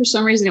assumed for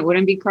some reason it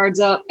wouldn't be Cards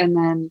Up, and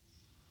then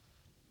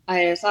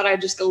I thought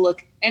I'd just go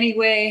look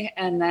anyway,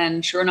 and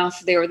then sure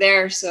enough, they were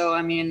there. So,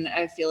 I mean,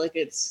 I feel like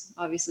it's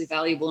obviously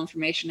valuable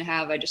information to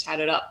have. I just had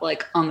it up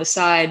like on the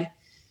side.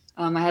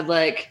 I had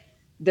like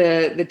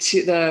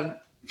the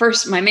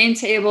first, my main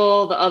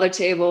table, the other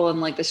table, and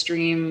like the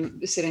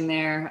stream sitting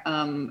there,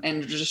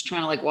 and just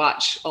trying to like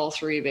watch all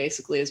 3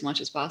 basically as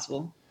much as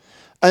possible.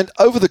 And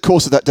over the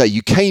course of that day,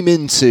 you came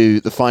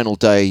into the final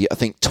day, I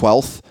think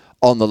 12th.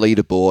 On the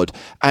leaderboard,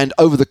 and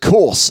over the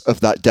course of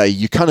that day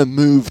you kind of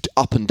moved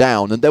up and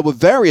down, and there were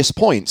various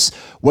points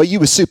where you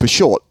were super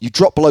short. You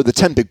dropped below the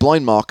 10 big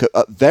blind mark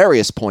at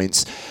various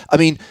points. I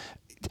mean,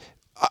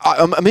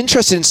 I'm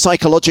interested in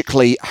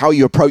psychologically how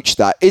you approach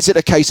that. Is it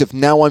a case of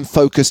now I'm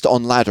focused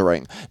on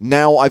laddering,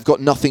 now I've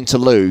got nothing to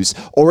lose,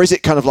 or is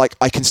it kind of like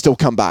I can still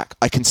come back,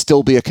 I can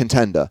still be a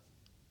contender?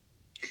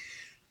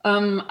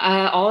 All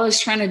I was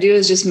trying to do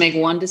is just make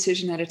one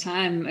decision at a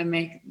time and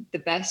make the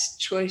best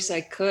choice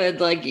I could.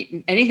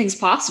 Like anything's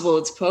possible.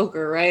 It's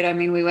poker, right? I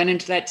mean, we went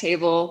into that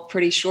table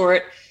pretty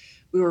short.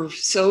 We were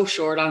so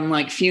short on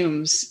like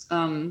fumes,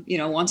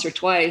 once or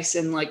twice,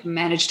 and like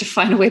managed to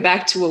find a way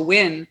back to a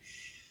win.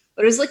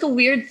 But it was like a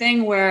weird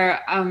thing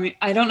where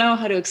I don't know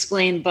how to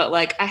explain, but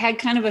like I had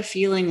kind of a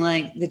feeling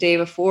like the day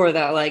before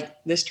that like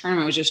this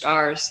tournament was just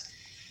ours.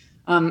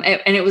 And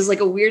it was like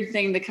a weird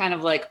thing to kind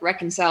of like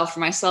reconcile for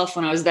myself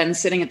when I was then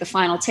sitting at the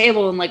final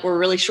table and like we're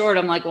really short.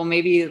 I'm like, well,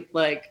 maybe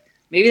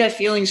that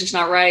feeling's just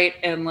not right.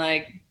 And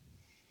like,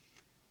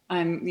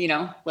 I'm,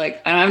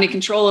 like I don't have any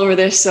control over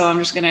this. So I'm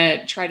just going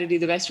to try to do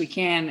the best we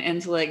can. And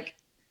to like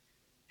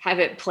have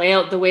it play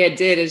out the way it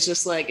did is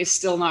just like, it's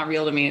still not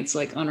real to me. It's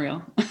like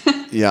unreal.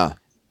 Yeah.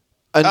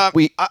 And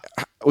we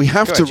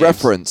have to James.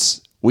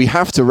 reference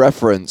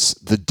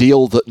the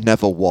deal that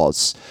never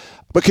was.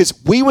 Because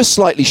we were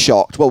slightly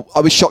shocked. Well,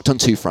 I was shocked on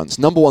two fronts.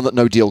 Number one, that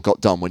no deal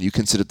got done when you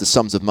considered the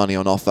sums of money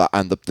on offer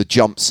and the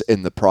jumps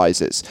in the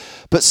prizes.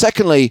 But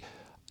secondly,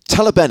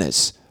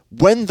 Telebenes,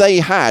 when they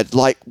had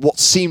like what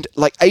seemed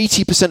like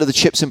 80% of the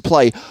chips in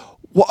play,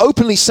 were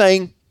openly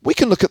saying, we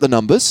can look at the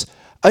numbers.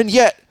 And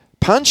yet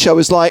Pancho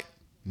is like,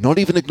 not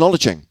even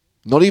acknowledging,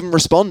 not even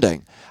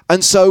responding.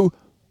 And so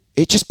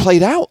it just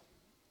played out.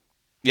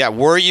 Yeah,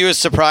 were you as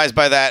surprised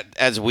by that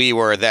as we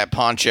were, that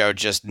Pancho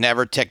just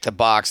never ticked the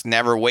box,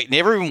 never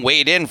even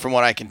weighed in from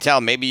what I can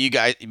tell? Maybe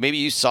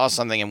you saw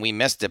something and we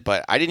missed it,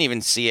 but I didn't even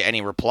see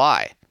any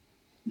reply.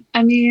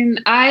 I mean,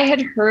 I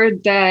had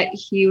heard that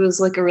he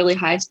was like a really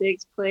high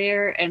stakes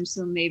player. And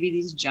so maybe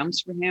these jumps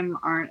for him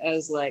aren't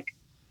as like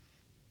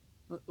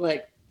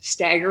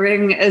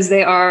staggering as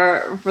they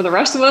are for the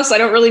rest of us. I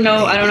don't really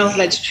know. I don't know if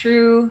that's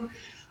true.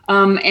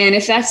 And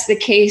if that's the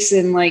case,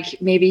 and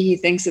like maybe he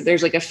thinks that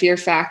there's like a fear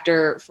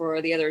factor for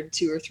the other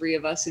two or three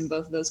of us in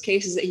both of those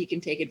cases that he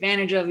can take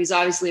advantage of. He's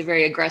obviously a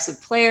very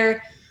aggressive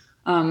player,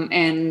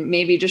 and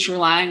maybe just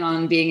relying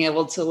on being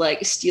able to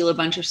like steal a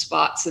bunch of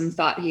spots and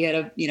thought he had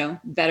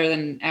a better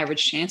than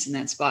average chance in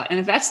that spot. And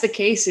if that's the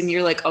case, and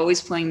you're like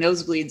always playing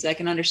nosebleeds, I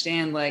can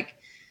understand like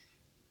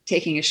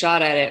taking a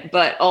shot at it.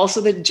 But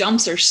also the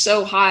jumps are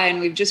so high,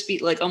 and we've just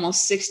beat like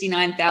almost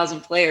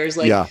 69,000 players.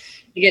 Like. Yeah.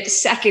 You get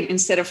second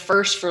instead of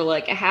first for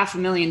like a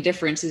 500,000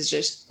 difference is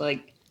just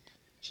like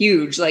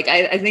huge. Like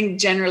I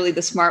think generally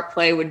the smart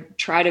play would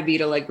try to be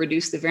to like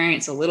reduce the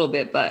variance a little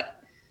bit,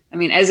 but I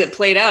mean, as it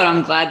played out,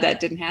 I'm glad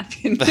that didn't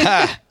happen.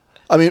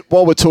 I mean,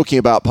 while we're talking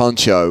about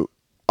Pancho,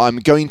 I'm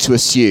going to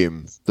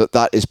assume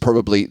that is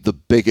probably the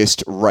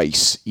biggest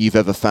race you've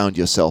ever found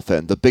yourself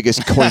in, the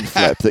biggest coin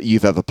flip that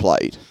you've ever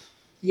played.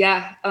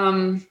 Yeah.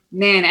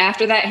 Man,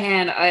 after that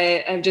hand,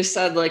 I've just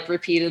said like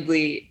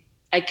repeatedly,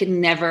 I could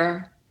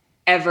never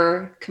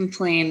ever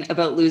complain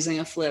about losing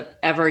a flip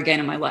ever again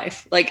in my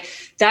life. Like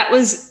it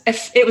was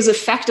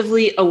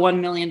effectively a $1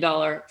 million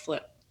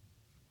flip.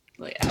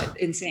 Like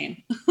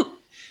insane.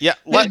 Yeah.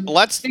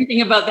 Let's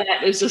thinking about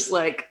that is just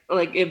like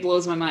it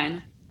blows my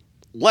mind.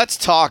 Let's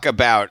talk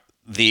about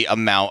the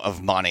amount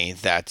of money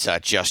that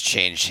just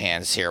changed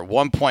hands here.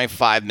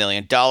 $1.5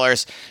 million.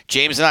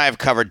 James and I have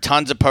covered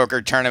tons of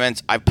poker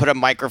tournaments. I've put a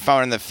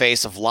microphone in the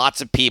face of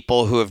lots of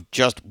people who have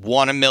just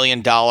won $1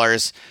 million.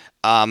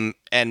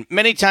 And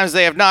many times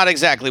they have not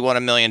exactly won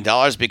 $1 million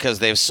because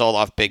they've sold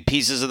off big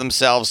pieces of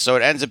themselves. So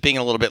it ends up being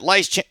a little bit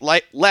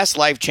less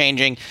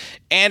life-changing.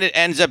 And it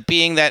ends up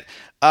being that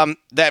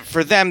that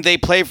for them, they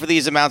play for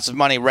these amounts of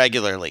money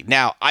regularly.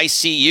 Now, I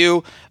see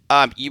you.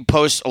 You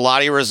post a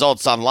lot of your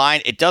results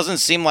online. It doesn't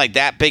seem like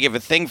that big of a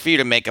thing for you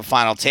to make a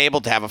final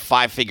table, to have a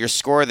 5-figure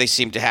score. They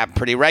seem to happen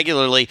pretty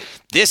regularly.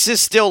 This is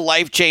still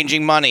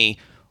life-changing money.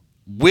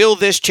 Will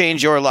this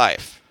change your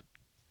life?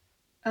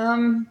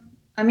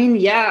 I mean,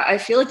 yeah, I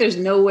feel like there's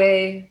no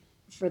way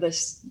for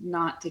this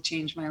not to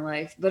change my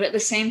life. But at the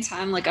same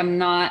time, like I'm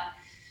not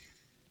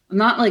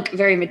like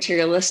very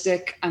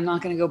materialistic. I'm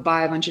not going to go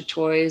buy a bunch of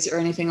toys or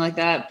anything like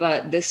that.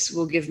 But this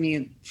will give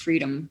me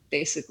freedom,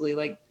 basically.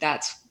 Like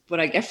that's what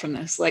I get from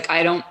this. Like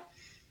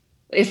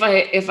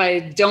if I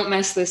don't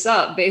mess this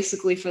up,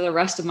 basically for the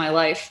rest of my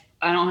life,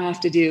 I don't have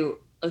to do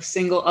a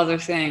single other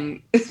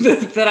thing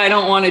that I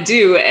don't want to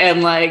do.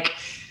 And like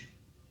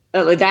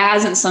that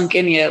hasn't sunk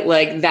in yet.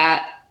 Like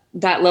that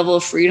level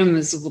of freedom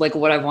is like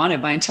what I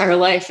wanted my entire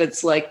life.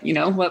 It's like,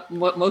 what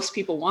most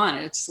people want.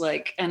 It's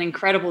like an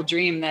incredible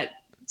dream that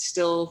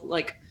still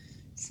like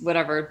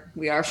whatever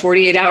we are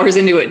 48 hours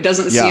into it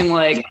doesn't seem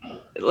like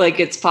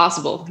it's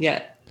possible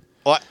yet.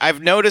 Well,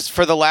 I've noticed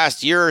for the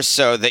last year or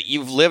so that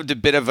you've lived a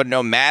bit of a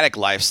nomadic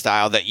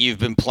lifestyle, that you've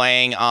been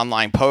playing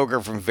online poker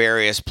from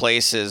various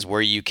places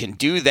where you can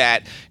do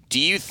that. Do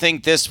you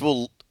think this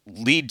will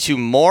lead to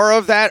more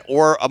of that,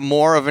 or a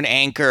more of an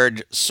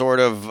anchored sort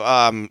of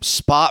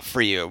spot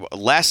for you?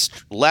 Less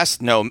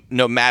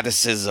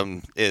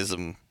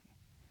nomadicism-ism?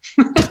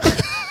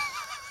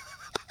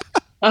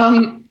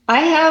 I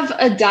have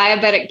a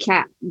diabetic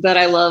cat that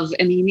I love,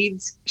 and he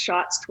needs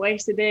shots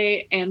twice a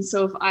day. And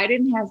so if I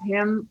didn't have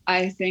him,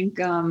 I think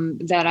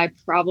that I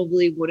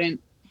probably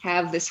wouldn't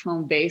have this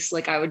home base.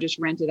 Like I would just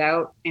rent it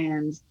out,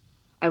 and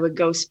I would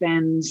go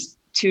spend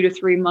 2 to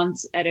 3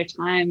 months at a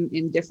time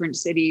in different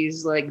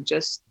cities, like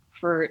just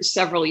for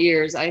several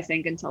years, I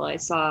think, until I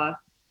saw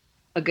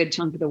a good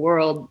chunk of the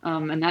world.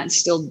 And that's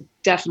still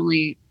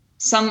definitely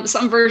some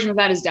version of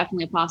that is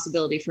definitely a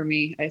possibility for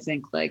me. I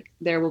think like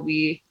there will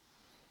be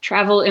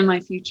travel in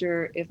my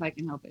future if I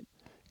can help it.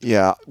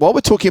 Yeah. While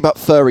we're talking about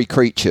furry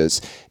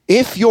creatures,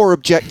 if your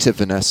objective,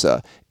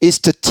 Vanessa, is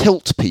to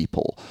tilt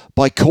people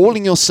by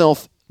calling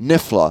yourself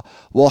Niffler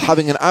while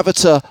having an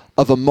avatar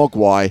of a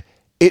Mogwai,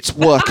 it's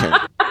working.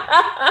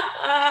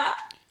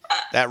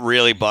 That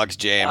really bugs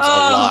James a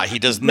lot. He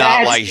does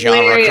not like genre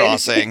hilarious.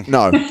 crossing.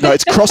 No,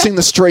 it's crossing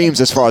the streams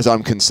as far as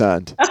I'm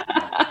concerned.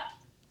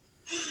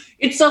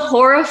 It's a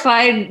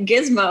horrified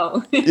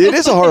gizmo. It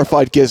is a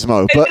horrified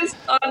gizmo, but I just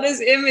saw this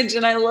image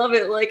and I love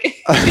it. Like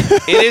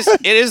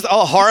it is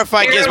a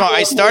horrified Terrible,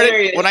 gizmo.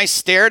 hilarious. When I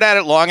stared at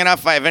it long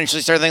enough, I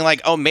eventually started thinking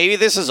like, oh, maybe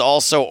this is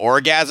also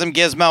orgasm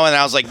gizmo, and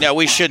I was like, no,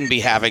 we shouldn't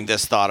be having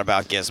this thought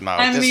about gizmo.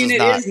 I this mean, is it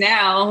not. is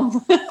now.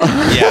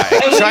 Yeah,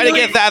 try to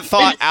get that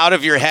thought out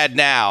of your head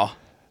now.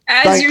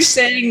 As Thanks. you're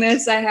saying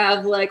this, I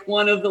have like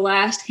one of the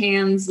last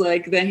hands,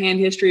 like the hand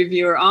history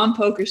viewer on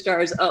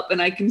PokerStars up,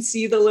 and I can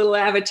see the little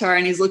avatar,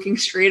 and he's looking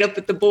straight up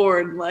at the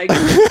board. Like,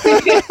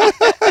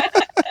 I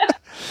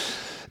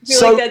feel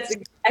So- like that's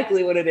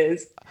exactly what it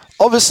is.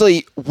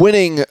 obviously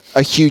winning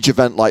a huge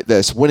event like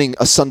this, winning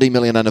a Sunday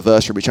Million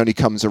anniversary, which only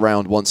comes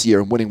around once a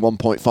year, and winning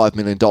 $1.5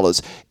 million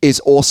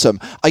is awesome.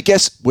 I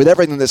guess with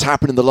everything that's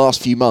happened in the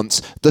last few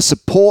months, the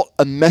support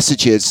and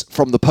messages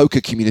from the poker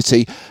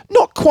community,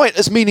 not quite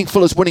as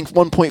meaningful as winning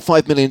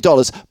 $1.5 million,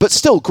 but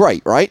still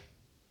great, right?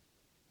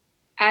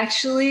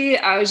 Actually,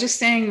 I was just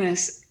saying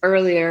this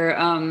earlier.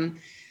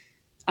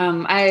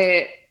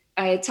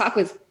 I talk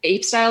with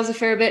Ape Styles a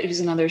fair bit, who's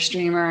another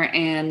streamer,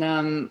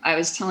 and I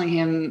was telling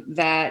him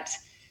that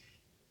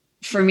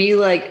for me,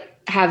 like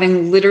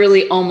having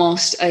literally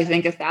almost, I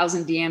think,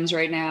 1,000 DMs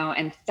right now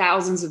and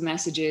thousands of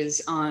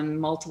messages on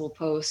multiple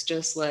posts,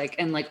 just like,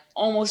 and like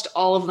almost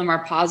all of them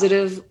are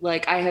positive.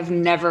 Like I have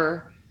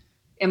never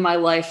in my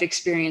life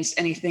experienced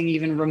anything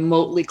even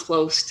remotely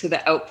close to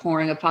the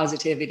outpouring of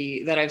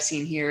positivity that I've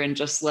seen here, and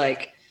just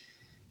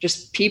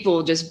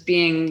people just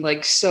being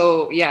like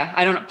so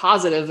I don't know,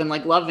 positive and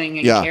like loving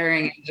and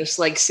caring and just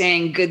like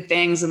saying good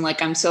things, and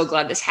like I'm so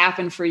glad this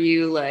happened for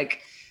you,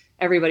 like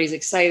everybody's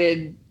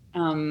excited,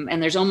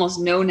 and there's almost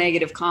no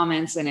negative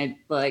comments, and it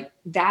like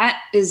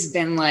that has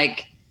been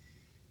like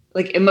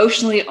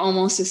emotionally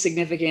almost as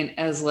significant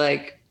as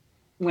like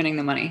winning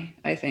the money,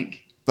 I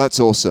think.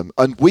 That's awesome.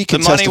 And we can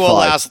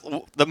testify.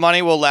 The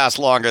money will last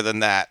longer than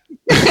that.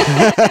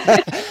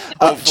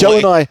 Joe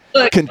and I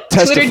can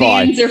testify. Twitter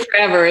DMs are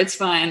forever. It's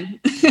fine.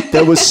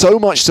 There was so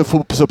much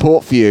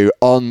support for you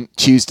on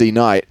Tuesday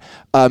night,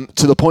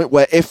 to the point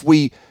where if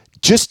we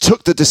just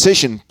took the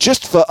decision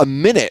just for a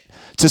minute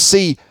to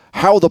see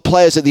how the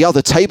players at the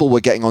other table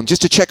were getting on,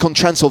 just to check on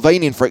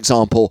Transylvanian, for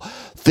example,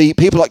 the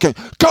people like going,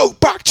 go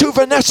back to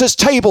Vanessa's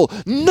table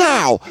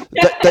now.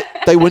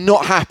 They were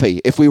not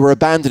happy if we were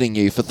abandoning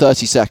you for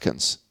 30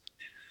 seconds.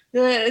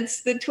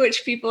 It's the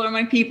Twitch people are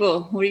my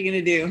people. What are you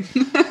going to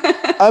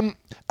do?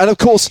 And of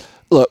course,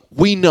 look,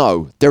 we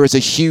know there is a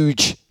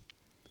huge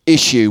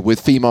issue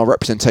with female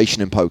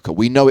representation in poker.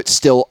 We know it's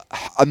still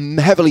a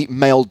heavily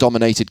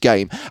male-dominated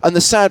game. And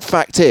the sad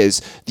fact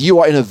is, you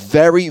are in a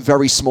very,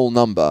 very small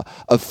number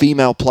of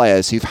female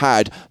players who've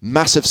had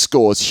massive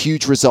scores,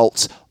 huge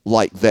results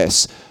like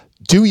this.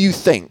 Do you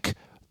think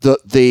that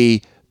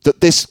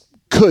this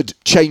could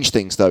change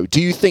things, though?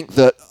 Do you think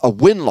that a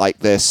win like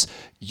this,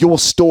 your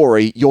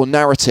story, your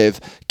narrative,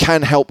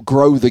 can help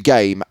grow the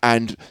game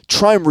and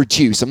try and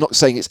reduce, I'm not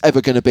saying it's ever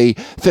going to be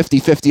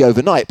 50-50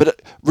 overnight,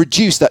 but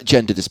reduce that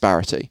gender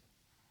disparity?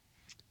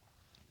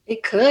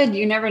 It could.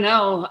 You never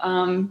know.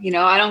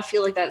 I don't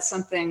feel like that's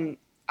something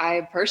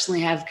I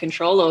personally have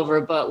control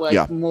over, but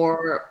like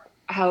more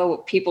how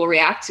people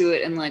react to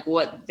it and like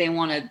what they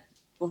want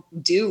to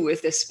do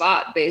with this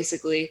spot,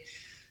 basically.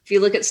 If you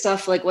look at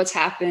stuff like what's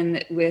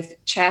happened with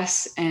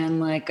chess and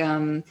like,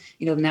 the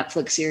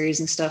Netflix series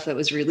and stuff that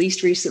was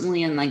released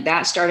recently, and like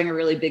that starting a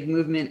really big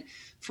movement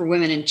for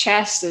women in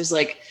chess, there's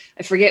like,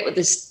 I forget what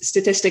this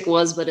statistic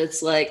was, but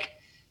it's like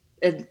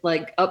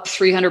up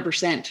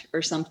 300%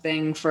 or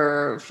something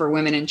for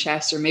women in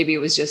chess, or maybe it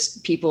was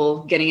just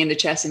people getting into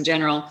chess in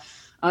general.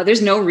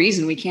 There's no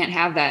reason we can't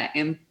have that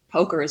in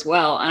poker as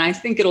well. And I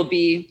think it'll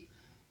be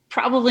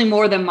probably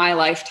more than my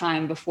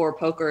lifetime before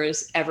poker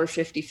is ever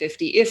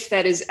 50-50, if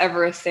that is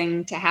ever a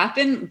thing to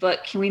happen.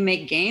 But can we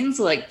make gains?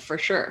 Like, for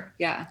sure.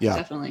 Yeah,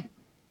 definitely.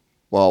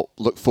 Well,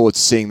 look forward to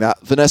seeing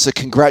that. Vanessa,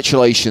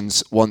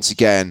 congratulations once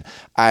again.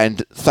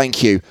 And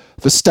thank you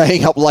for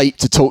staying up late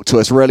to talk to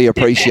us. Really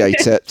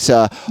appreciate it.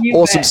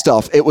 Awesome bet.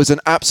 stuff. It was an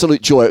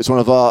absolute joy. It was one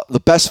of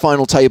the best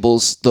final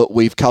tables that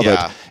we've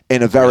covered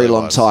in a very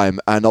long time.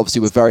 And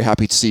obviously, we're very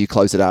happy to see you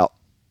close it out.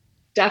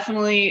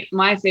 definitely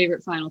my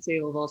favorite final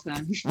table of all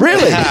time.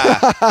 Really?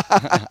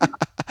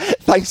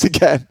 Thanks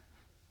again.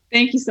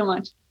 Thank you so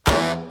much.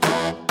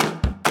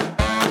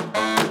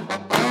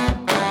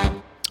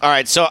 All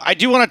right, so I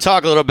do want to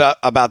talk a little bit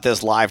about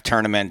this live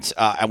tournament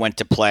I went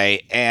to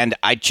play, and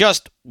I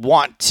just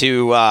want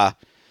to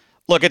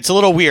look. It's a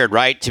little weird,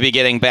 right, to be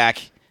getting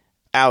back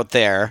out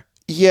there.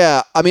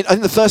 Yeah, I mean, I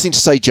think the first thing to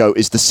say, Joe,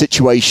 is the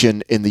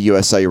situation in the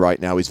USA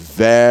right now is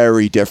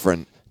very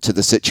different to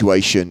the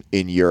situation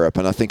in Europe,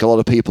 and I think a lot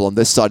of people on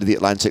this side of the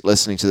Atlantic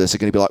listening to this are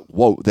going to be like,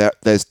 "Whoa,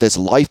 there's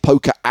live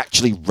poker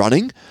actually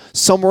running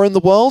somewhere in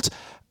the world,"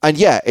 and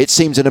yeah, it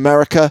seems in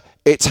America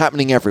it's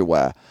happening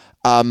everywhere.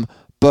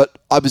 But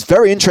I was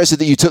very interested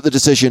that you took the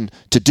decision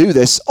to do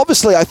this.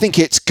 Obviously, I think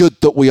it's good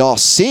that we are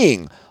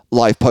seeing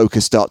live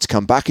poker start to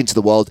come back into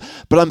the world,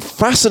 but I'm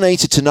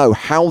fascinated to know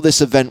how this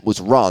event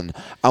was run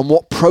and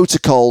what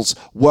protocols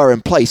were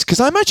in place, because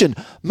I imagine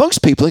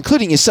most people,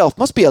 including yourself,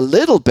 must be a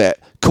little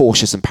bit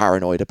cautious and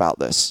paranoid about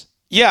this.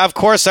 Yeah, of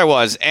course I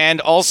was.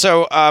 And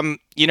also, I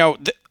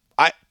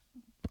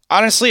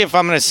honestly, if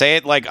I'm going to say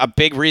it, like a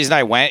big reason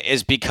I went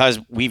is because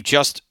we've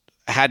just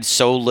had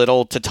so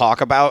little to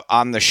talk about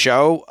on the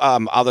show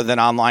other than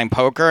online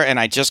poker, and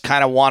I just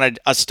kind of wanted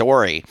a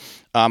story.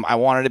 I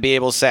wanted to be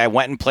able to say I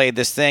went and played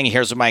this thing.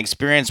 Here's what my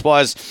experience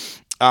was.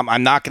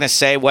 I'm not going to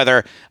say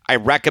whether I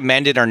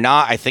recommend it or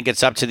not. I think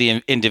it's up to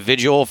the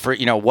individual for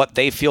what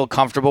they feel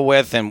comfortable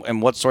with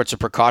and what sorts of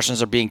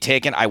precautions are being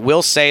taken. I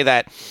will say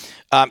that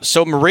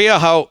so Maria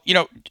Ho,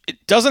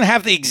 it doesn't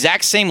have the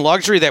exact same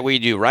luxury that we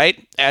do,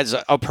 right? As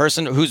a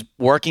person who's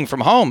working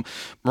from home,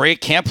 Maria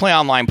can't play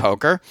online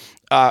poker.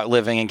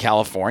 Living in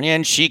California,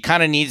 and she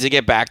kind of needs to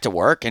get back to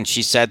work. And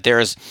she said,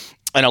 there's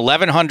an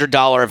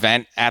 $1,100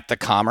 event at the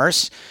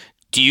Commerce.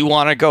 Do you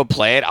want to go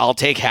play it? I'll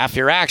take half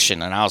your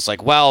action. And I was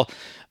like, well,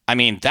 I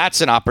mean,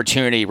 that's an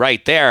opportunity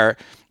right there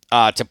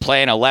to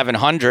play an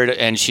 1,100.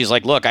 And she's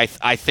like, look, I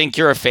think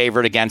you're a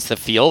favorite against the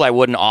field. I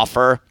wouldn't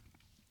offer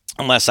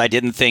unless I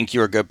didn't think you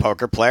were a good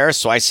poker player.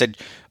 So I said,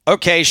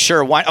 okay,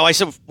 sure. Why? Oh, I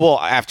said, well,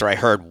 after I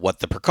heard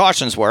what the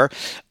precautions were,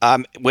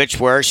 which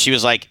were, she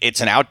was like,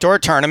 it's an outdoor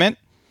tournament.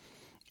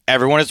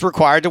 Everyone is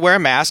required to wear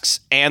masks,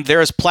 and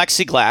there's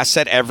plexiglass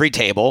at every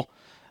table,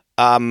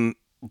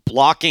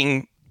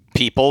 blocking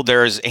people.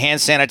 There's hand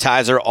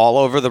sanitizer all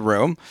over the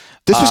room.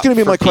 This was going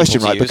to be my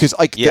question, right? Because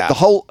I get the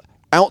whole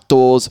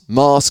outdoors,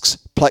 masks,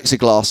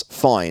 plexiglass,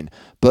 fine.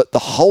 But the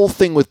whole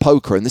thing with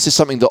poker, and this is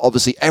something that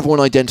obviously everyone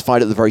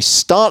identified at the very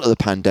start of the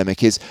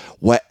pandemic, is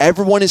where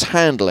everyone is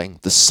handling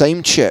the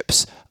same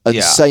chips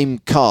and same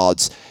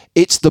cards.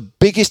 It's the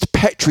biggest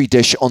Petri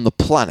dish on the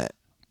planet.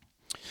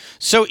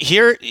 So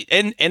here,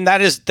 and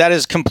that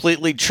is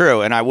completely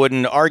true, and I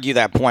wouldn't argue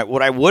that point.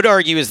 What I would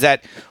argue is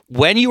that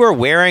when you are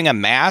wearing a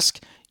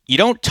mask, you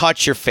don't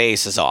touch your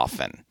face as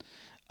often.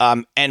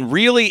 And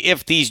really,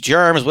 if these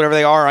germs, whatever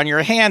they are on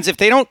your hands, if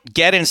they don't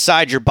get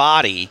inside your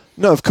body...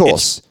 No, of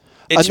course.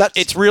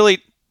 It's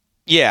really...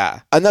 Yeah.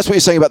 And that's what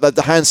you're saying about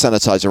the hand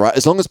sanitizer, right?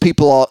 As long as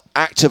people are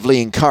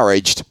actively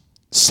encouraged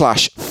 /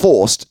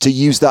 forced to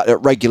use that at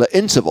regular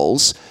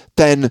intervals,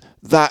 then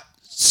that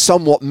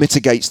somewhat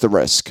mitigates the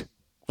risk.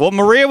 Well,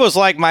 Maria was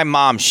like my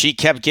mom. She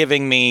kept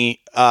giving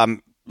me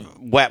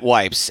wet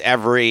wipes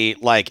every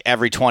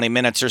 20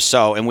 minutes or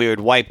so, and we would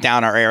wipe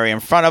down our area in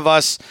front of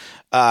us.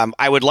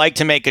 I would like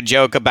to make a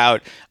joke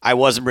about I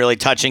wasn't really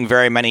touching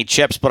very many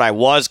chips, but I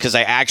was, because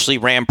I actually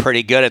ran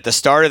pretty good at the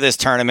start of this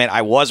tournament.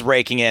 I was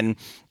raking in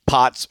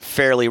pots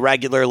fairly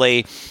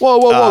regularly.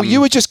 Whoa.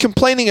 You were just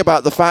complaining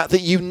about the fact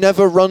that you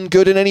never run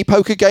good in any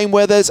poker game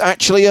where there's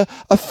actually a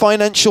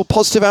financial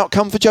positive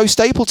outcome for Joe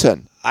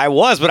Stapleton. I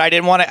was, but I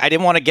didn't want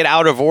to get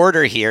out of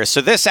order here.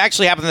 So this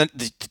actually happened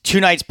the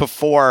 2 nights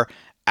before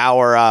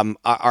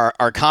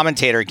our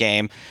commentator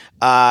game.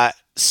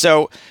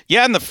 So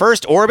yeah, in the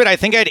first orbit, I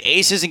think I had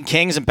aces and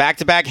kings and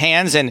back-to-back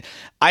hands, and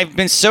I've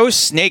been so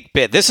snake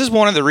bit. This is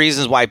one of the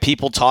reasons why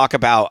people talk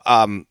about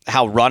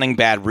how running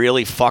bad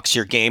really fucks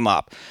your game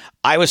up.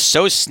 I was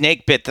so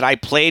snake bit that I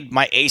played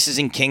my aces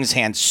and kings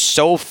hand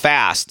so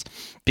fast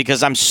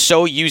because I'm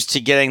so used to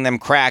getting them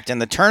cracked in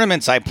the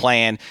tournaments I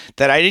play in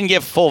that I didn't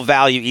get full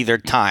value either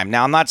time.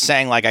 Now, I'm not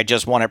saying like I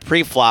just won it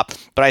pre-flop,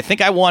 but I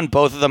think I won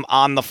both of them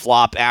on the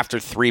flop after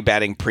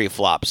 3-betting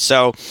pre-flop.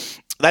 So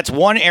that's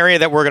one area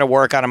that we're going to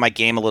work on in my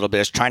game a little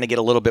bit, is trying to get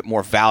a little bit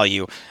more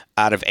value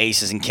out of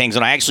aces and kings.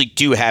 And I actually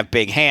do have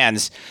big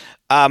hands.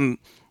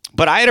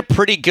 But I had a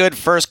pretty good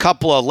first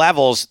couple of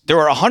levels. There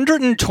were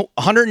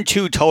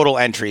 102 total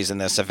entries in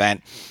this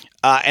event,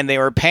 and they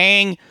were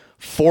paying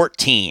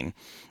 14.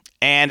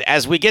 And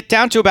as we get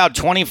down to about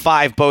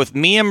 25, both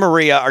me and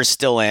Maria are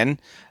still in.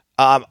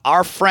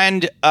 Our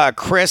friend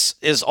Chris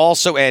is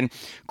also in.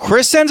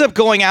 Chris ends up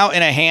going out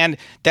in a hand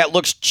that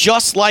looks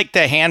just like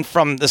the hand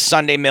from the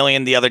Sunday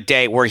Million the other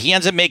day, where he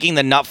ends up making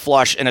the nut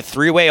flush in a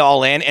 3-way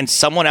all-in, and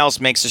someone else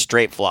makes a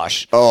straight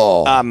flush.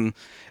 Oh.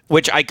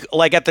 Which I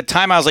like at the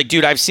time I was like,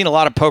 dude, I've seen a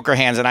lot of poker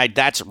hands, and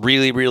that's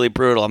really, really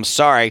brutal. I'm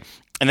sorry.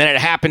 And then it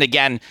happened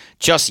again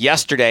just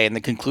yesterday in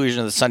the conclusion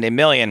of the Sunday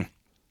Million.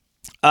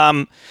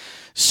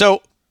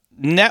 So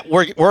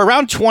we're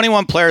around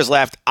 21 players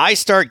left. I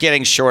start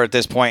getting short at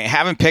this point.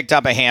 Haven't picked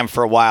up a hand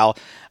for a while.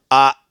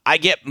 I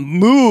get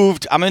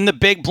moved. I'm in the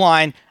big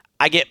blind.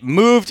 I get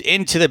moved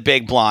into the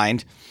big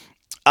blind,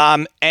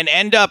 and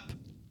end up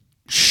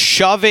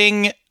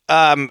shoving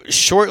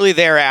shortly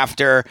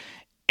thereafter,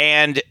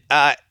 and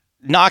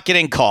not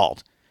getting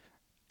called.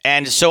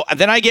 And so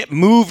then I get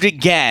moved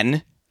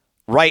again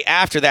right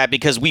after that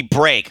because we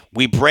break.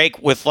 We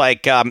break with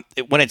like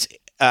when it's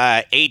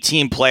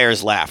 18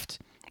 players left.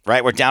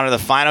 Right, we're down to the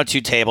final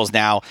 2 tables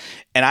now,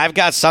 and I've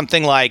got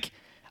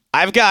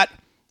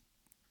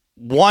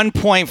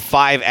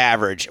 1.5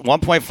 average,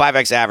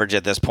 1.5x average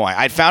at this point.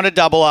 I found a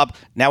double up.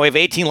 Now we have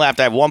 18 left.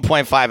 I have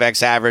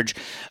 1.5x average,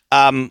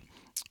 and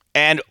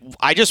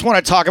I just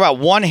want to talk about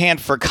one hand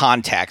for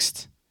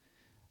context,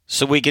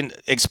 so we can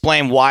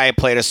explain why I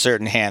played a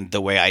certain hand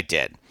the way I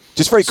did.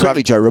 Just very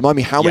quickly, Joe, remind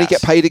me, how many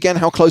get paid again?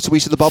 How close are we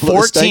to the bubble at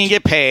this stage? 14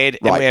 get paid,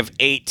 and we have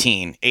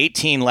 18.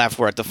 18 left.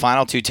 We're at the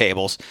final 2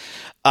 tables.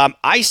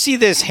 I see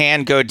this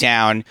hand go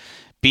down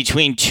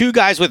between 2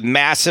 guys with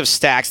massive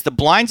stacks. The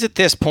blinds at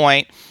this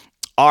point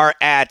are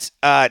at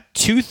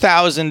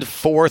 2,000,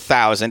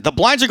 4,000. The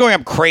blinds are going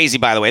up crazy,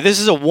 by the way. This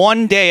is a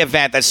one-day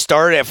event that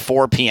started at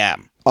 4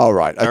 p.m. All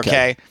right.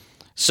 Okay.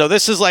 So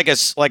this is like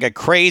a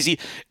crazy.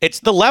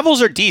 The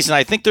levels are decent.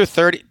 I think they're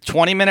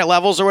 20-minute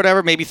levels or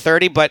whatever, maybe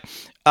 30, but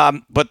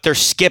they're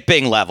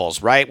skipping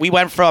levels, right? We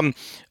went from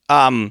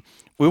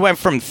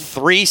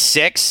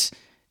 3-6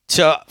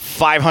 to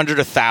 500,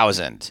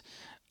 1,000.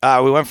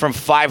 We went from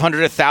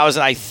 500,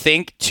 1,000, I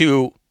think,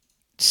 to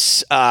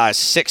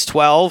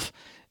 612,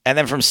 and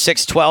then from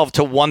 612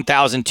 to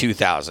 1,000,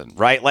 2,000,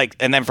 right? Like,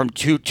 and then from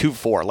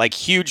 2-4, like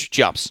huge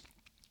jumps.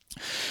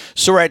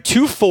 So we're at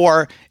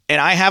 2-4, and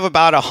I have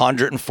about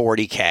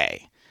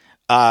 140K,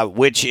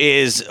 which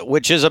is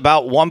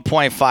about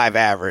 1.5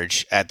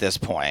 average at this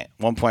point,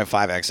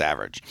 1.5x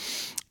average.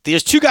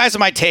 There's 2 guys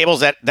on my tables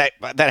that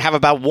have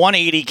about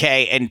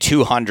 180K and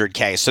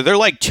 200K. So they're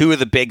like 2 of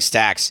the big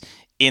stacks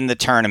in the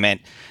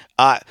tournament.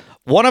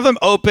 One of them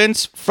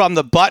opens from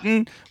the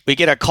button. We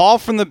get a call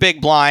from the big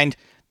blind.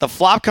 The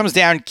flop comes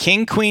down,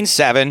 king, queen,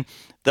 7.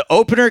 The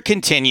opener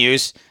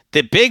continues.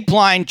 The big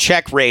blind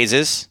check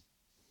raises.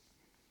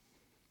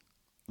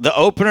 The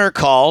opener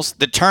calls.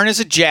 The turn is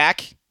a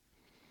jack.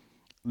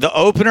 The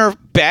opener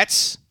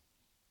bets.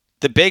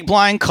 The big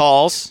blind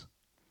calls.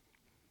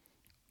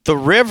 The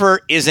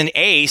river is an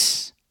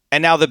ace,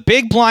 and now the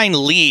big blind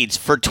leads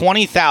for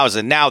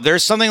 20,000. Now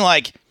there's something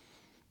like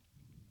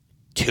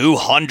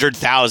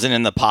 200,000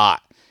 in the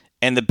pot,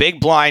 and the big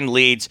blind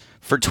leads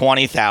for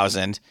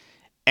 20,000.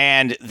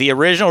 And the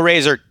original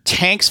raiser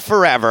tanks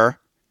forever,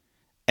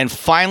 and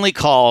finally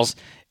calls.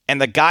 And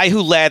the guy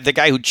who led, the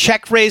guy who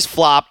check raised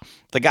flop,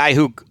 the guy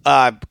who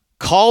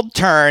called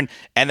turn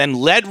and then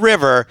led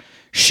river,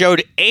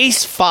 showed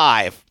ace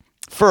 5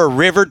 for a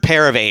rivered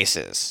pair of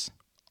aces.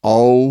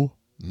 Oh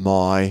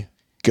my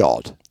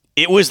God.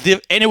 It was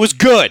good. And it was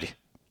good,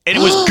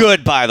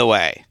 by the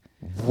way.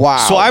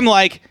 Wow. So I'm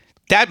like,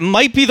 that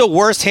might be the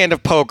worst hand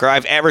of poker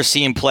I've ever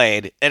seen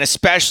played. And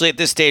especially at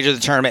this stage of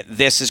the tournament,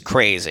 this is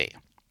crazy.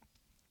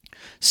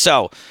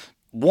 So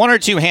 1 or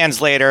 2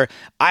 hands later,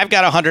 I've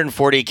got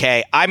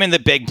 140K. I'm in the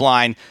big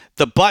blind.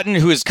 The button,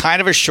 who is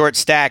kind of a short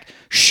stack,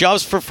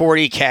 shoves for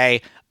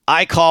 40K.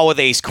 I call with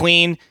ace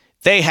queen.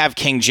 They have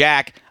king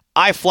jack.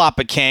 I flop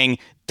a king.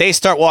 They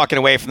start walking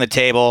away from the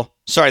table.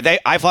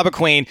 I flop a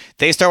queen.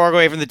 They start walking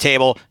away from the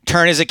table.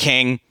 Turn is a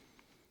king.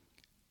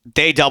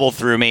 They double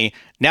through me.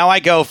 Now I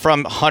go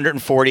from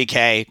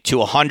 140K to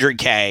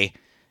 100K,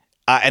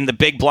 and the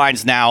big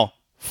blind's now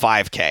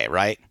 5K,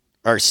 right?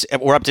 Or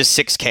we're up to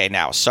 6K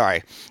now.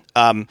 Sorry.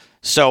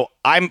 So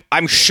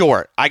I'm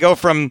short. I go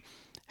from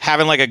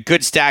having like a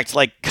good stack to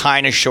like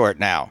kind of short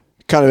now.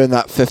 Kind of in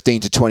that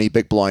 15 to 20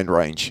 big blind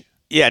range.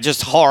 Yeah,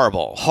 just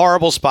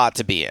horrible spot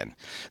to be in.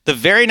 The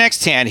very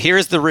next hand,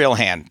 here's the real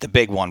hand, the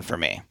big one for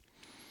me.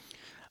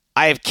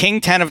 I have king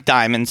 10 of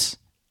diamonds,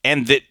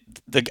 and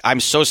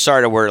I'm so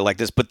sorry to word it like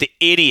this, but the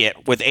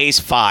idiot with ace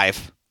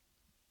 5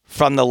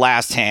 from the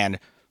last hand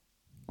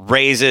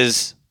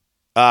raises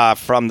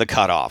from the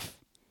cutoff.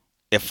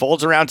 It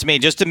folds around to me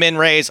just a min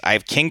raise. I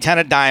have king 10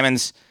 of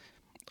diamonds.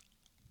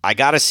 I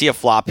got to see a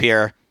flop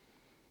here.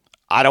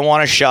 I don't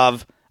want to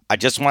shove. I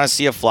just want to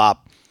see a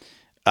flop.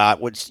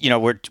 Which,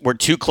 we're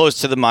too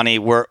close to the money.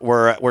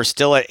 We're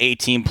still at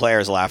 18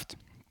 players left.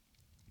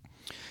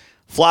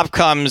 Flop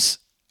comes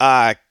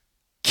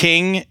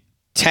king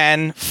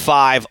 10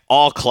 5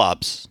 all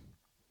clubs.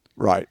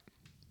 Right.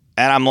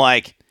 And I'm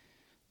like,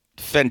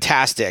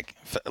 fantastic.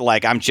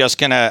 Like, I'm just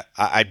gonna.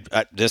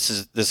 This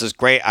is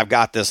great. I've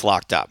got this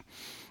locked up.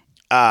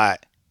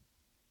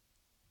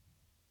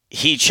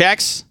 He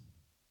checks.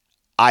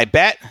 I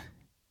bet.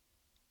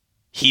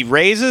 He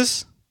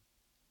raises.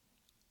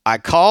 I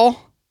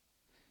call.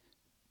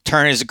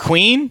 Turn is a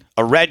queen,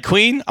 a red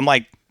queen. I'm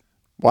like,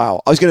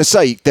 wow. I was going to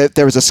say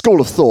there is a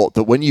school of thought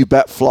that when you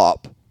bet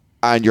flop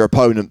and your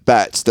opponent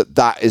bets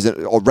that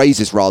isn't, or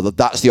raises rather,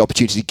 that's the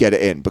opportunity to get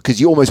it in,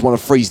 because you almost want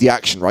to freeze the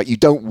action, right? You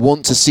don't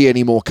want to see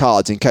any more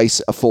cards in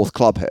case a fourth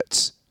club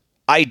hits.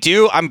 I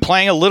do. I'm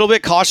playing a little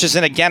bit cautious,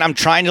 and again, I'm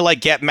trying to like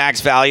get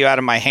max value out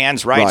of my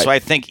hands, right? So I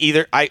think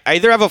I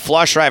either have a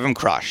flush or I have them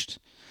crushed.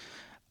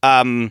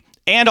 And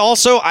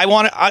also, I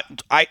want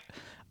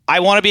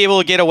to be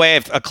able to get away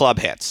if a club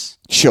hits.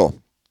 Sure.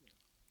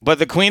 But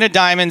the Queen of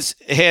Diamonds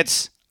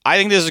hits. I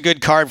think this is a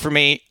good card for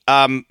me.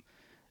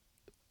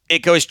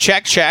 It goes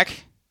check,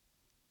 check.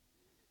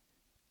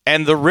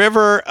 And the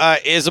river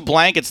is a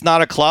blank. It's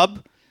not a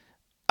club.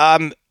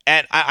 And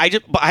I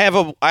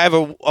have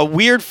a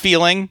weird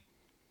feeling.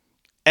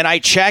 And I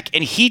check,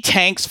 and he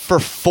tanks for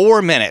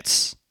 4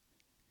 minutes.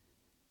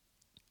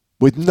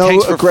 With no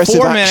aggressive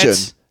action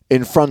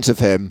in front of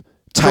him.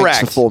 Tanks Correct.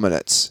 for 4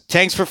 minutes.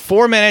 Tanks for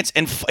 4 minutes,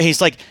 and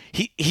he's like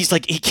he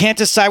can't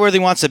decide whether he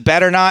wants to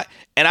bet or not.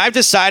 And I've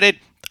decided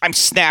I'm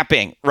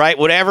snapping, right?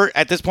 Whatever.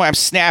 At this point, I'm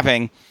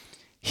snapping.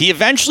 He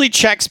eventually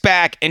checks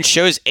back and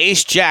shows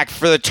Ace Jack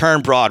for the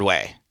turn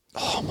Broadway.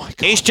 Oh my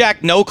God. Ace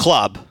Jack, no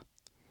club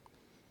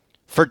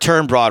for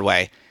turn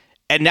Broadway.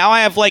 And now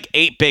I have like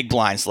 8 big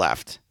blinds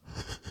left.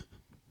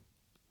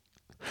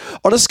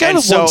 On a scale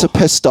of 1 to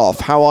pissed off,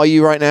 how are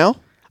you right now?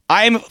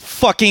 I'm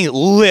fucking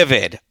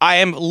livid. I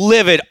am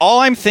livid.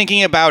 All I'm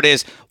thinking about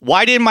is,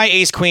 why did my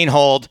ace queen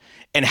hold?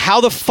 And how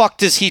the fuck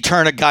does he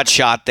turn a gut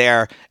shot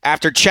there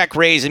after check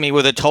raising me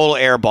with a total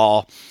air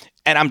ball?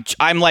 And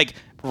I'm like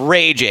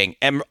raging.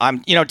 And I'm,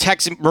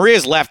 texting.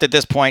 Maria's left at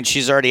this point.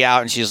 She's already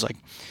out, and she's like,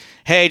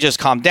 hey, just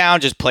calm down.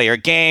 Just play your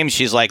game.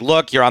 She's like,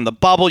 look, you're on the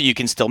bubble. You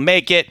can still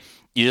make it.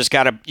 You just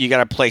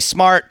gotta play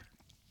smart.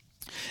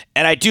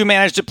 And I do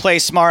manage to play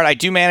smart. I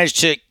do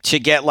manage to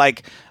get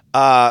like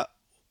a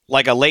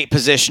late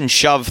position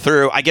shove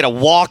through. I get a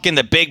walk in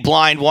the big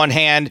blind one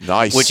hand,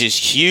 nice, which is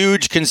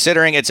huge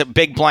considering it's a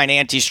big blind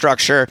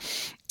anti-structure.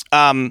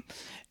 And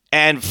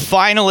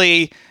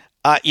finally,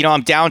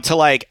 I'm down to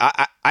like,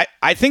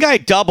 I think I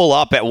double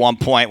up at one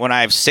point when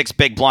I have 6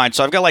 big blinds.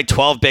 So I've got like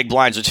 12 big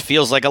blinds, which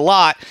feels like a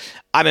lot.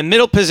 I'm in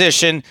middle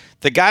position.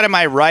 The guy to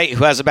my right,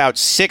 who has about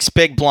 6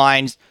 big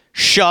blinds,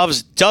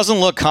 shoves, doesn't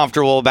look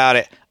comfortable about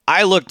it.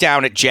 I look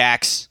down at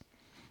Jack's.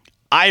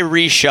 I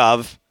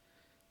reshove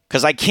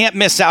because I can't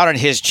miss out on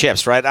his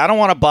chips, right? I don't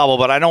want to bubble,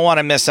 but I don't want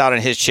to miss out on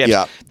his chips.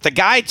 Yeah. The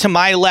guy to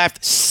my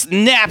left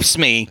snaps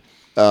me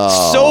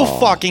so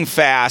fucking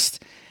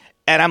fast.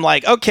 And I'm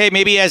like, okay,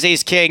 maybe he has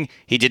ace king.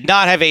 He did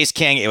not have ace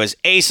king. It was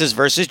aces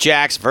versus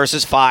jacks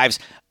versus fives.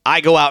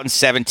 I go out in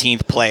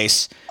 17th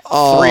place,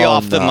 3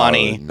 off the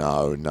money.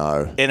 No.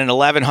 In an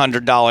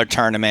 $1,100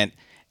 tournament.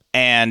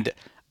 And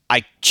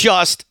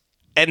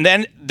and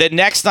then the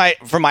next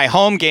night for my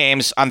home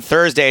games on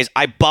Thursdays,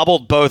 I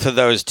bubbled both of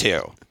those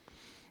too.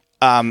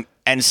 And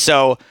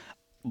so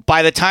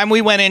by the time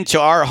we went into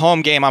our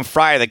home game on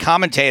Friday, the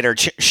commentator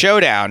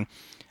showdown,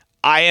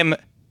 I am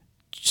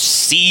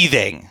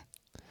seething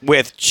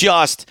with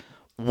just,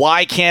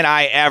 why can't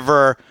I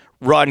ever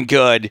run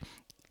good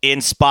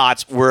in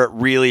spots where it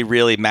really,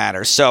 really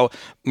matters? So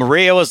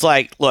Maria was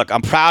like, look,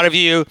 I'm proud of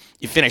you.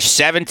 You finished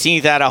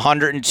 17th out of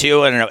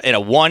 102 in a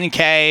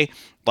 1K.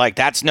 Like,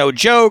 that's no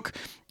joke.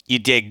 You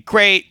did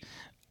great.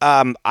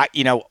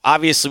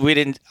 Obviously we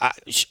didn't.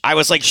 I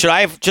was like, should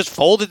I have just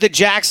folded the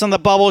jacks on the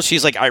bubble?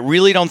 She's like, I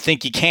really don't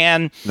think you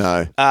can.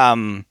 No.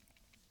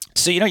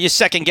 So you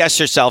second guess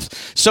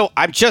yourself. So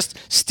I'm just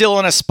still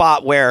in a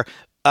spot where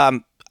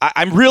I'm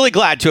really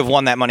glad to have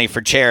won that money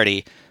for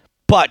charity,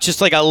 but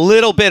just like a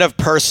little bit of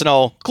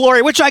personal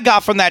glory, which I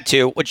got from that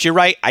too. Which you're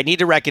right, I need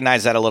to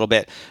recognize that a little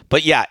bit.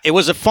 But yeah, it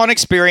was a fun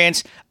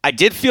experience. I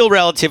did feel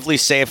relatively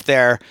safe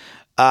there.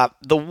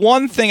 The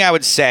one thing I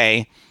would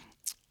say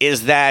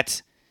is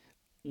that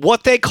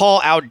what they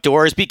call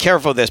outdoors, be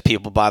careful of this,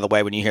 people, by the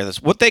way, when you hear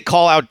this. What they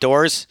call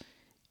outdoors,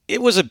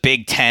 it was a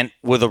big tent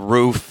with a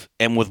roof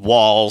and with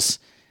walls.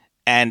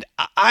 And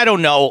I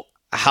don't know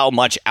how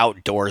much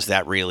outdoors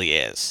that really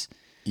is.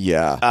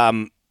 Yeah.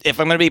 If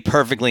I'm going to be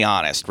perfectly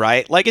honest,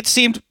 right? Like, it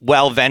seemed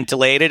well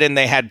ventilated, and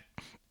they had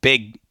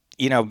big,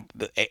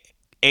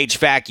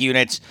 HVAC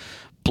units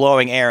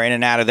blowing air in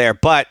and out of there.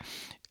 But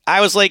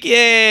I was like,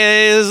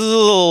 yeah, this is a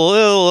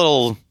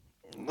little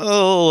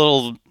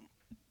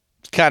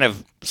kind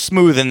of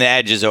smoothing the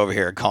edges over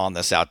here, calling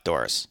this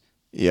outdoors.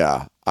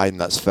 Yeah, I think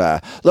that's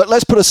fair.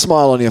 Let's put a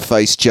smile on your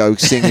face, Joe,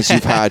 seeing as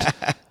you've had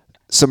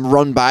some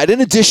run bad.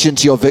 In addition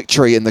to your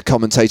victory in the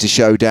commentator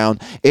showdown,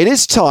 it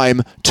is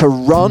time to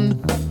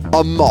run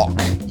amok.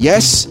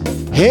 Yes,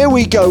 here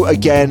we go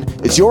again.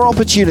 It's your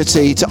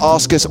opportunity to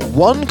ask us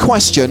one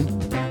question.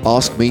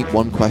 Ask me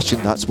one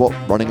question. That's what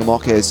running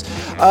amok is.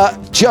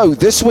 Joe,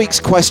 this week's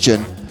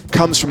question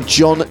comes from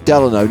John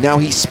Delano. Now,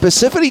 he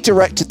specifically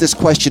directed this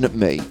question at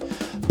me,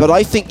 but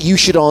I think you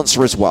should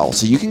answer as well.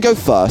 So you can go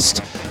first.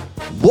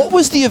 What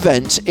was the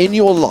event in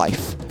your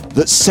life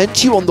that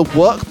sent you on the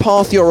work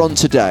path you're on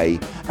today,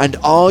 and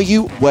are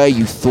you where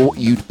you thought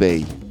you'd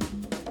be?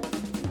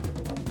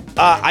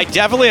 I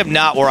definitely am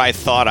not where I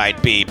thought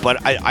I'd be, but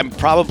I'm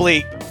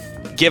probably,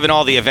 given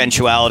all the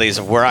eventualities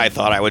of where I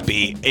thought I would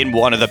be, in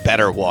one of the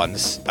better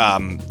ones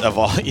of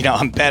all.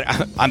 I'm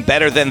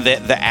better than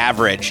the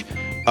average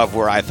of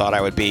where I thought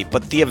I would be.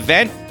 But the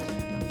event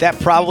that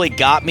probably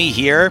got me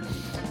here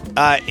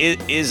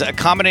is a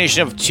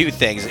combination of two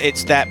things.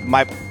 It's that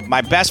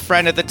my best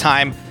friend at the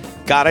time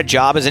got a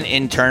job as an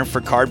intern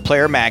for Card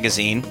Player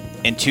Magazine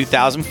in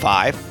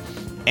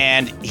 2005,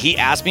 and he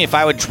asked me if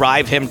I would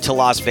drive him to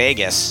Las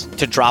Vegas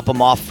to drop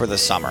him off for the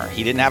summer.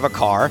 He didn't have a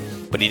car,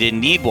 but he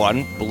didn't need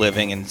one,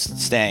 living and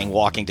staying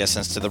walking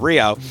distance to the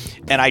Rio,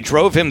 and I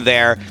drove him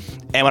there.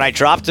 And when I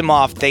dropped him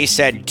off, they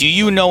said, "Do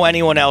you know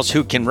anyone else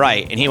who can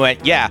write?" And he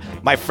went, "Yeah,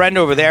 my friend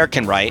over there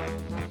can write."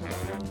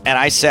 And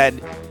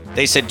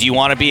they said, "Do you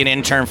want to be an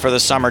intern for the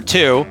summer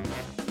too?"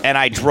 And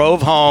I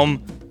drove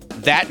home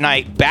that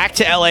night, back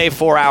to LA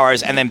 4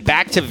 hours, and then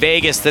back to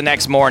Vegas the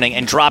next morning,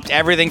 and dropped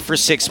everything for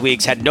 6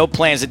 weeks, had no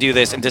plans to do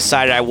this, and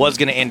decided I was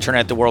going to intern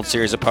at the World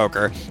Series of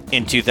Poker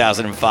in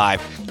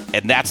 2005.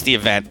 And that's the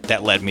event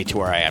that led me to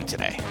where I am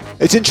today.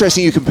 It's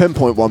interesting you can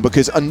pinpoint one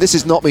because, and this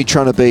is not me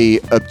trying to be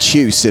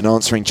obtuse in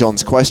answering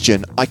John's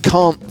question, I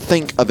can't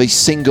think of a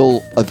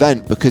single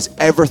event because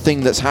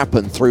everything that's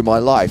happened through my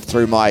life,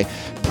 through my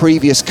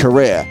previous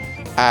career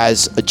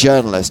as a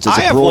journalist, as a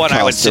broadcaster, I have one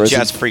I would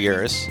suggest for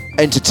yours.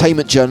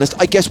 Entertainment journalist.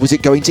 I guess, was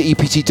it going to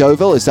EPT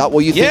Deauville? Is that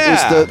what you think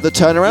was the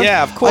turnaround?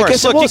 Yeah, of course. I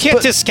guess Look, it was, you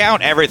can't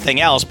discount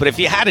everything else, but if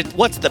you had it,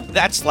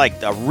 that's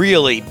like the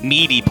really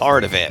meaty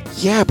part of it.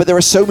 Yeah, but there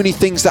are so many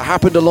things that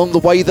happened along the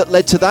way that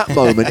led to that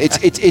moment.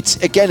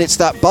 It's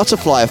that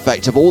butterfly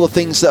effect of all the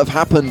things that have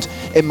happened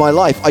in my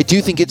life. I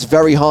do think it's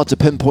very hard to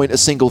pinpoint a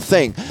single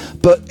thing.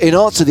 But in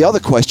answer to the other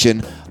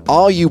question,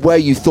 are you where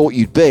you thought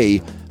you'd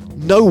be?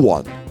 No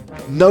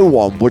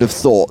one would have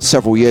thought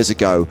several years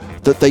ago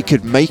that they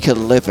could make a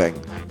living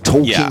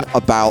talking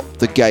about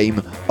the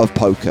game of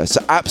poker.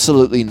 So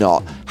absolutely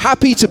not.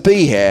 Happy to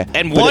be here.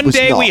 And one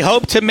day we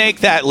hope to make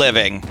that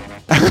living.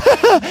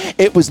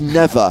 It was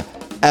never,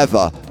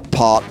 ever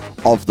part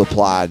of the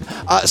plan.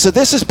 So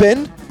this has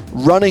been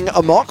Running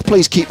Amok.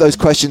 Please keep those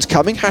questions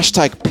coming.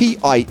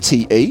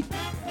 #PITE.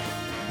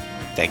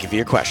 Thank you for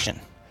your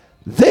question.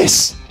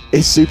 This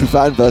is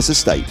Superfan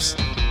versus Stapes.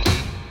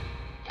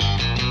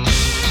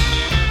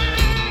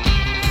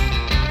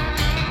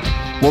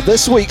 Well,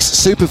 this week's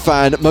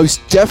Superfan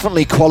most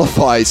definitely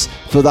qualifies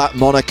for that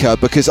moniker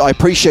because I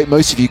appreciate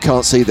most of you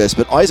can't see this,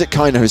 but Isaac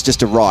Kiner has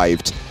just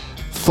arrived,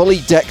 fully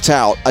decked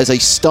out as a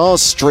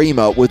Stars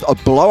streamer with a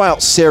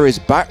Blowout Series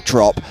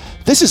backdrop.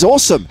 This is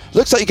awesome.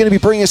 Looks like you're going to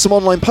be bringing us some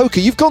online poker.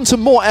 You've gone to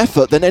more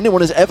effort than anyone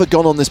has ever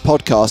gone on this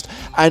podcast,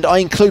 and I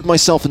include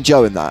myself and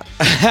Joe in that.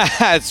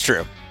 That's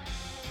true.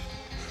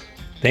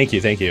 Thank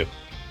you.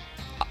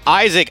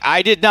 Isaac,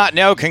 I did not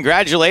know.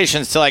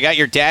 Congratulations till I got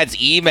your dad's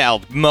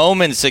email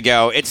moments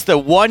ago. It's the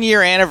 1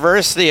 year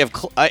anniversary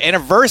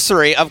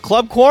of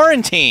Club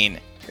Quarantine.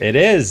 It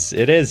is.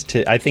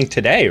 I think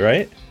today,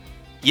 right?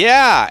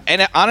 Yeah,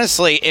 and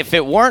honestly, if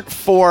it weren't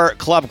for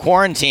Club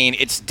Quarantine,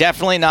 it's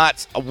definitely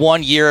not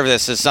 1 year of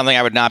this is something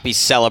I would not be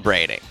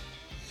celebrating.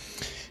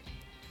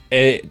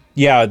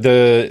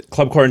 The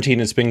Club Quarantine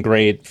has been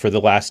great for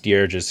the last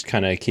year, just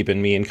kind of keeping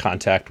me in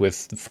contact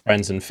with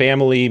friends and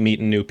family,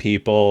 meeting new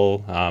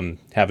people,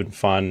 having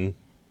fun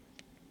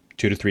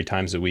 2 to 3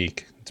 times a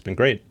week. It's been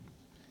great.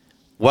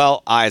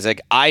 Well, Isaac,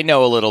 I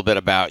know a little bit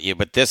about you,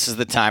 but this is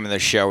the time of the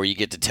show where you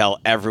get to tell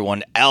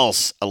everyone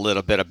else a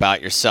little bit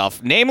about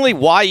yourself. Namely,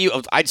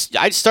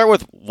 I'd start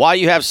with why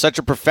you have such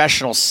a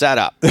professional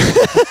setup.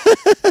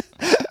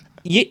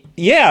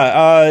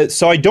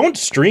 So I don't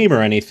stream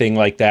or anything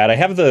like that. I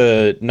have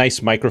the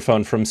nice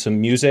microphone from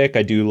some music.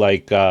 I do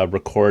like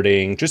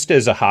recording just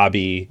as a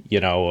hobby,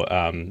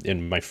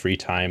 in my free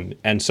time.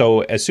 And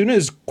so as soon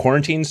as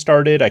quarantine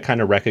started, I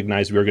kind of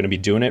recognized we were going to be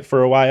doing it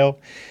for a while.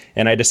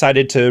 And I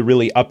decided to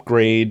really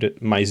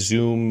upgrade my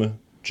Zoom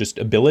just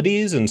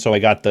abilities. And so I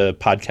got the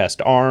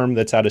podcast arm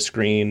that's out of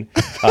screen.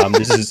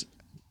 This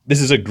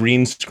is a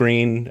green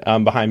screen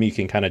behind me. You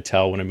can kind of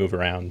tell when I move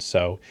around.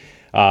 So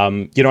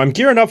I'm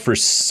gearing up for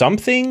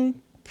something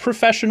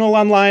professional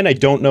online. I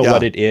don't know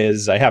what it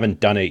is. I haven't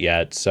done it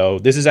yet. So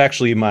this is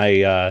actually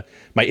my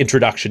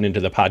introduction into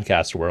the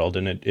podcast world,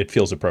 and it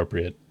feels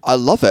appropriate. I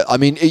love it. I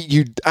mean,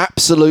 you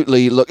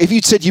absolutely look. If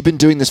you'd said you've been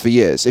doing this for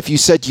years, if you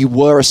said you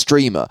were a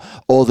streamer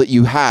or that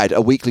you had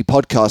a weekly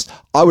podcast,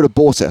 I would have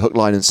bought it hook,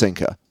 line, and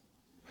sinker.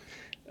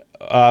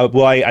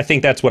 I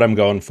think that's what I'm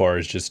going for,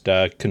 is just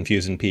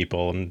confusing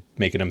people and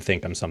making them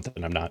think I'm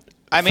something I'm not.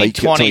 I mean,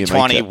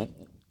 2020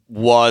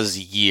 was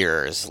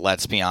years,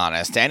 let's be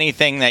honest.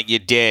 Anything that you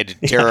did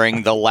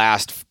during the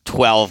last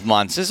 12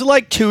 months is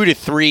like 2 to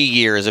 3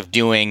 years of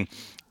doing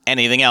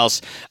anything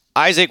else.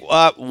 Isaac,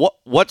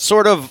 what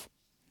sort of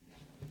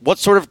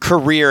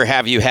career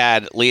have you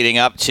had leading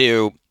up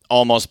to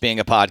almost being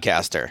a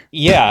podcaster?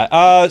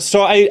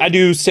 So I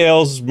do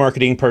sales,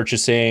 marketing,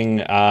 purchasing.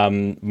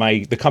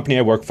 The company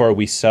I work for,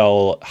 we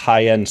sell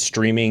high-end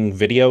streaming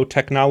video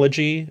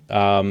technology.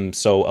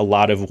 So a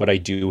lot of what I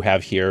do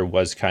have here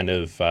was kind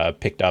of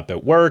picked up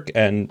at work.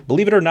 And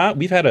believe it or not,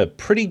 we've had a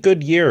pretty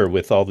good year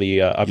with all the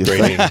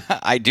upgrading.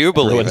 I do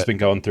believe everyone's it. been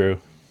going through.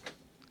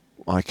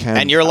 I can.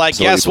 And you're like,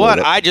 guess what?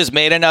 I just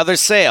made another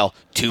sale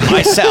to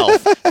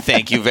myself.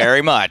 Thank you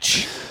very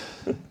much.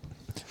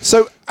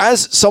 So,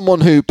 as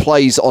someone who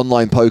plays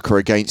online poker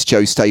against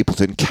Joe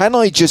Stapleton, can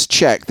I just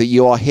check that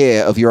you are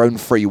here of your own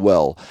free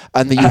will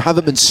and that you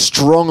haven't been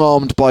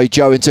strong-armed by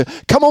Joe into,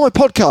 come on my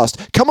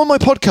podcast,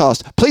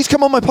 please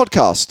come on my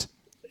podcast?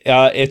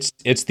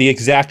 It's the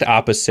exact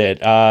opposite.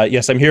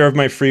 Yes, I'm here of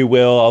my free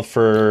will.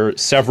 For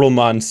several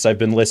months, I've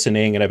been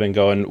listening and I've been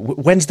going,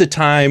 when's the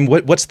time?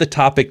 What's the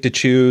topic to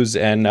choose?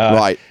 And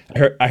right.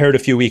 I heard a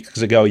few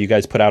weeks ago you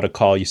guys put out a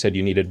call. You said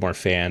you needed more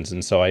fans,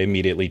 and so I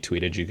immediately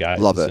tweeted you guys.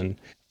 Love it. And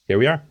here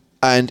we are.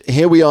 And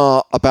here we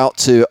are about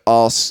to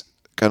ask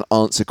and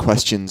answer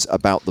questions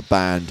about the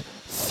band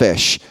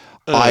Fish.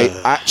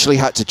 I actually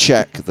had to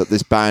check that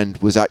this band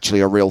was actually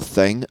a real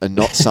thing and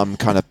not some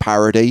kind of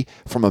parody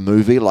from a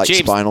movie like James,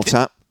 Spinal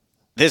Tap.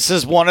 This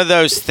is one of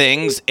those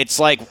things. It's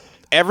like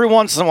every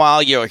once in a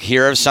while you'll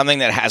hear of something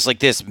that has like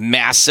this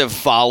massive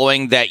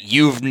following that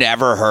you've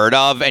never heard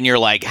of, and you're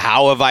like,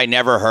 how have I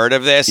never heard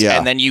of this? Yeah.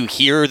 And then you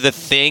hear the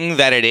thing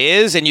that it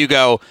is, and you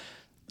go,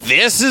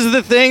 this is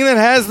the thing that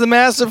has the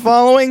massive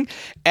following?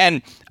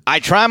 And I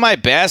try my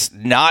best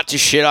not to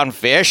shit on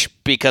Fish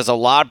because a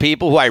lot of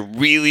people who I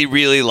really,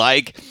 really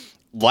like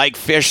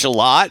Fish a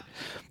lot,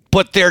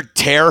 but they're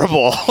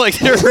terrible. Like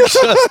they're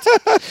just,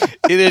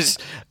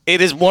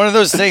 it is one of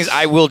those things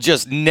I will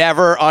just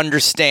never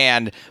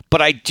understand,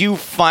 but I do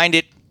find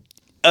it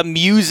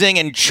amusing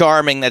and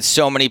charming that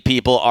so many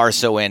people are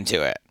so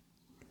into it.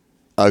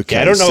 Okay.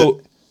 Yeah,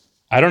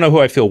 I don't know who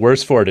I feel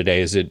worse for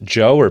today. Is it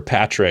Joe or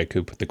Patrick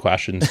who put the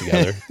questions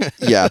together?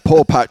 Yeah,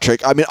 poor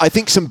Patrick. I mean, I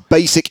think some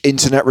basic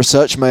internet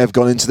research may have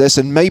gone into this,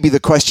 and maybe the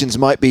questions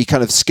might be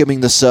kind of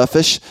skimming the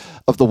surface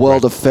of the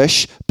world of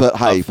Fish, but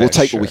hey, we'll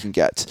take what we can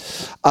get.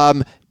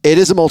 It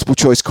is a multiple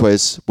choice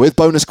quiz with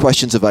bonus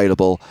questions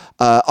available.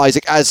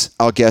 Isaac, as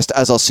our guest,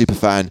 as our super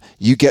fan,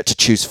 you get to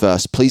choose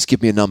first. Please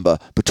give me a number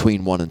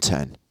between 1 and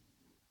 10.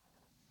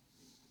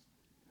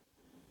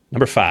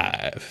 Number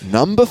 5.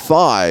 Number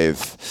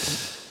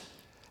 5.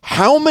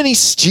 How many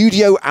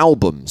studio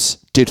albums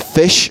did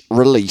Fish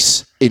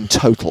release in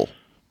total?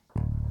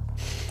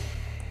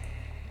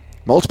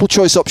 Multiple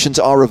choice options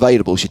are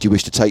available should you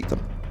wish to take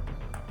them.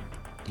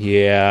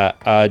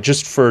 Yeah,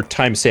 just for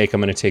time's sake,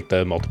 I'm going to take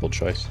the multiple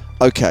choice.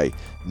 Okay,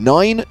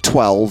 9,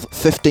 12,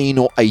 15,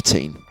 or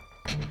 18?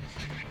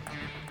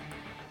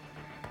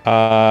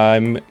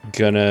 I'm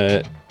going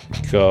to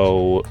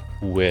go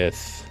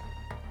with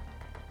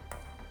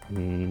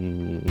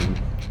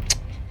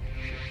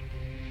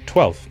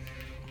 12.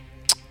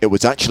 It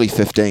was actually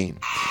 15.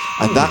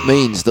 And that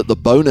means that the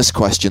bonus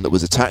question that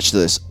was attached to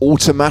this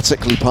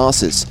automatically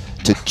passes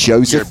to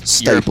Joseph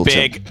Stapleton.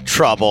 You're big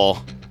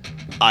trouble,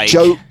 Ike.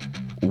 Joe,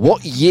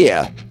 what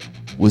year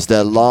was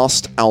their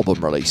last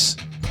album release?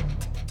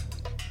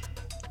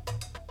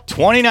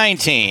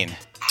 2019.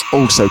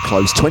 Also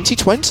close,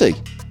 2020.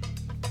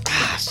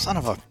 Son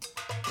of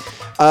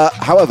a...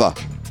 However,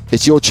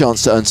 it's your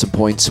chance to earn some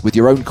points with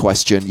your own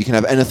question. You can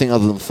have anything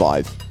other than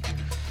 5.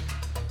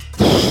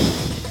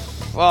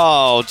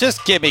 Oh,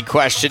 just give me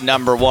question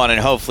number 1, and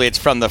hopefully it's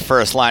from the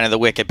first line of the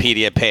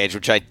Wikipedia page,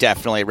 which I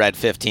definitely read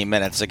 15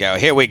 minutes ago.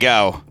 Here we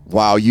go.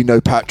 Wow, you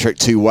know Patrick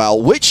too well.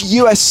 Which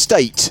U.S.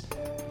 state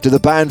do the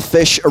band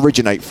Fish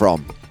originate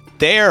from?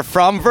 They're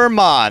from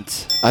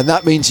Vermont. And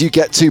that means you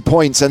get 2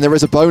 points, and there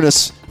is a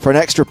bonus for an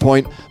extra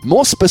point.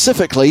 More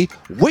specifically,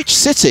 which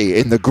city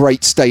in the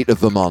great state of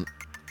Vermont?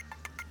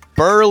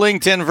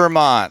 Burlington,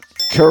 Vermont.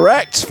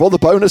 Correct, for the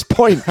bonus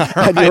point. All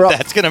And right, you're up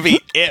that's going to be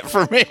it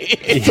for me.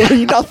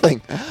 3-0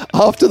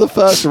 after the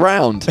first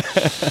round.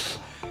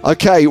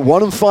 Okay,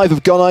 1 and 5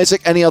 have gone,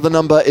 Isaac. Any other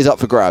number is up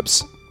for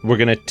grabs. We're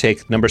going to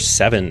take number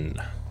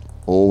 7.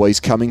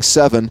 Always coming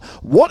 7.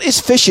 What is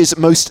Fish's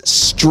most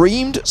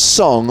streamed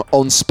song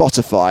on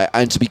Spotify?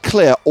 And to be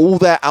clear, all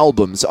their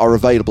albums are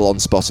available on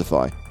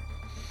Spotify.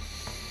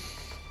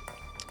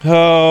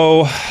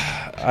 Oh,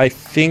 I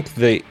think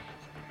they...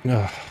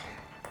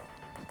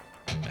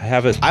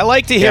 I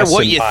like to hear guess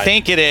what in you mind.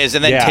 think it is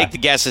and then Yeah. take the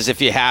guesses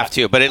if you have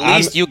to, but at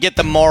least you get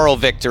the moral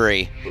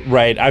victory.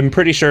 Right. I'm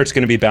pretty sure it's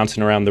going to be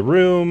bouncing around the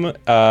room.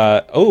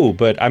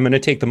 But I'm going to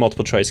take the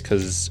multiple choice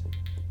because...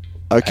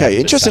 Okay,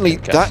 interestingly,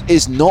 that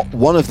is not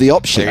one of the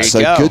options.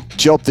 There you So go. good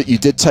job that you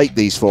did take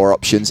these 4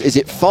 options. Is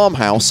it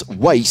Farmhouse,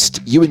 Waste,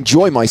 You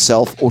Enjoy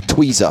Myself, or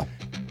Tweezer?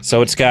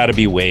 So it's got to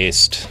be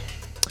Waste.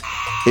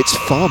 It's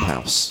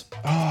Farmhouse.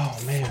 Oh,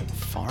 man.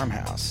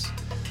 Farmhouse.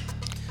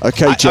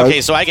 Okay, Joe.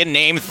 Okay, so I can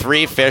name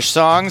 3 Fish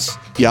songs,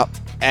 Yep.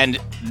 and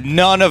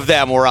none of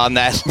them were on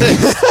that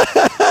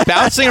list.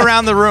 Bouncing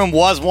Around the Room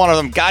was one of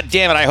them. God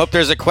damn it, I hope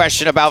there's a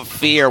question about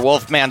Fear,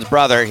 Wolfman's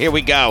brother. Here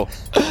we go.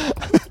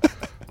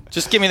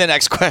 Just give me the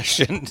next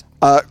question.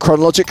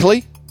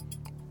 Chronologically?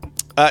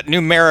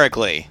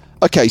 Numerically.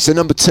 Okay, so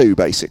number 2,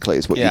 basically,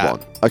 is what you Yeah.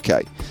 want.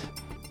 Okay.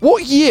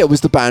 What year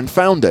was the band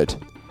founded?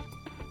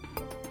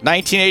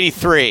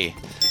 1983.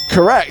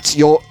 Correct.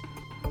 Your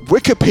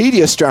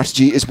Wikipedia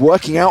strategy is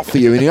working out for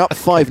you, and you're up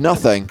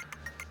 5-0.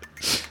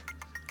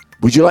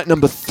 Would you like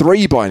number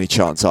 3 by any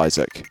chance,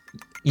 Isaac?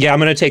 Yeah, I'm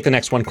going to take the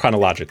next one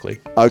chronologically.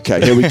 Okay,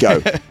 here we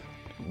go.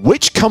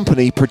 Which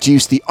company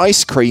produced the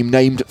ice cream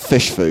named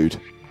Fish Food?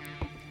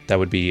 That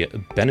would be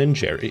Ben and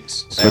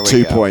Jerry's. For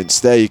 2 points.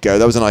 There you go.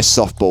 That was a nice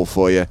softball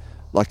for you.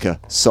 Like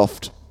a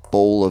soft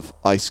ball of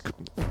ice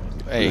cream.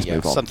 There you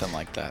go. Something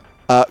like that.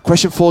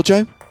 Question 4,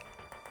 Joe?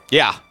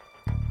 Yeah.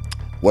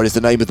 What is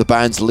the name of the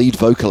band's lead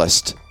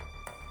vocalist?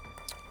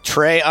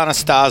 Trey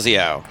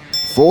Anastasio.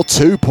 For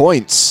 2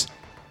 points.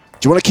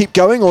 Do you want to keep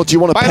going, or do you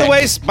want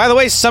to By the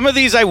way, some of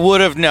these I would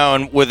have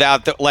known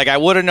without I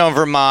would have known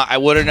Vermont. I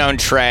would have known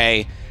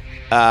Trey.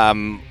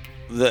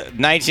 The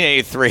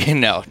 1983,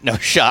 no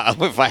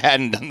shot if I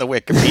hadn't done the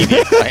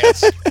Wikipedia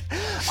glance.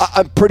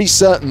 I'm pretty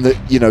certain that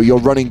you're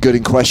running good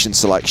in question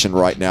selection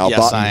right now. Yes,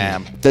 but I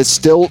am. There's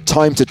still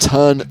time to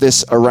turn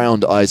this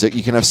around, Isaac.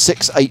 You can have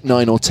 6, 8,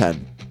 9, or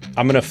 10.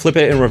 I'm going to flip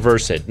it and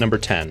reverse it. Number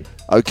 10.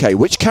 Okay,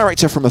 which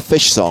character from a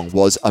Fish song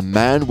was a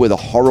man with a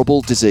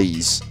horrible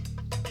disease?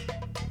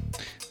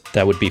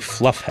 That would be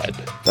Fluffhead.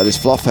 That is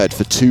Fluffhead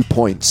for 2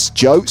 points.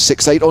 Joe,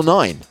 6, 8, or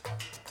 9?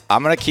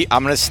 I'm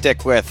gonna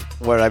stick with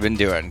what I've been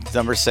doing.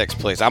 Number 6,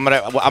 please. I'm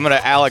gonna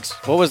Alex.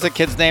 What was the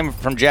kid's name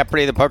from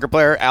Jeopardy? The poker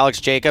player,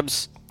 Alex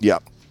Jacobs.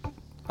 Yep.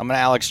 I'm gonna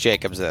Alex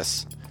Jacobs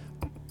this.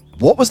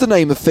 What was the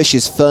name of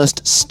Fish's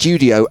first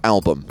studio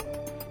album?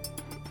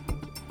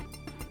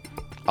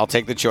 I'll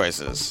take the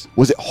choices.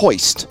 Was it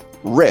Hoist,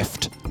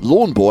 Rift,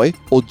 Lawn Boy,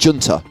 or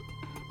Junta?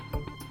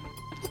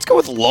 Let's go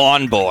with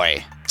Lawn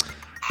Boy.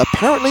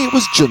 Apparently it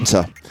was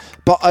Junta,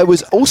 but I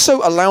was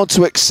also allowed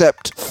to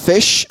accept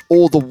Fish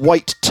or The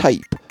White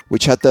Tape,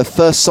 which had their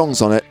first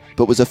songs on it,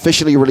 but was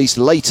officially released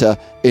later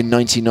in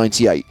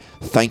 1998.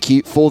 Thank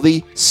you for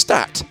the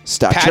stat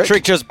Patrick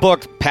trick. just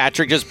booked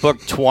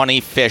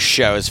 20 Fish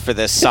shows for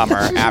this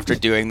summer after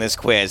doing this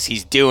quiz.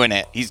 He's doing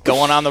it. He's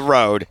going on the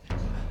road.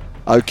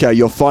 Okay,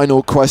 your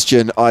final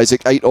question,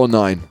 Isaac, 8 or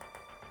 9?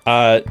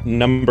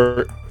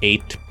 Number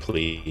 8,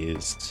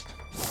 please.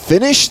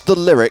 Finish the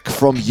lyric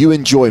from You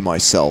Enjoy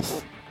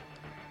Myself.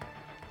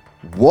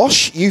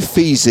 Wash you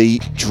feezy,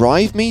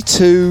 drive me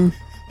to...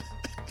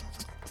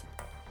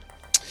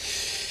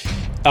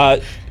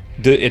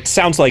 It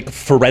sounds like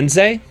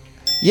Firenze.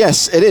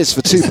 Yes, it is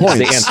for 2 points.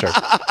 The answer.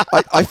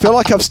 I feel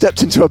like I've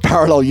stepped into a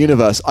parallel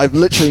universe. I've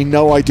literally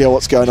no idea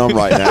what's going on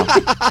right now.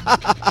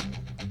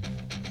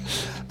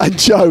 And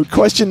Joe,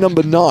 question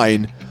number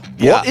 9.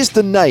 Yeah. What is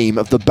the name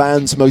of the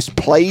band's most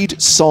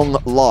played song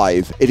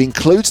live? It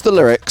includes the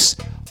lyrics,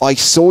 I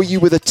saw you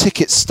with a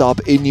ticket stub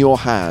in your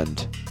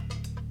hand.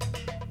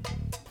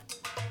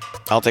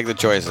 I'll take the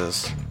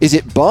choices. Is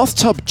it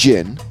Bathtub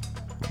Gin,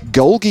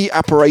 Golgi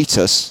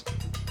Apparatus,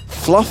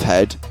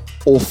 Fluffhead,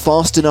 or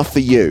Fast Enough for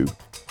You?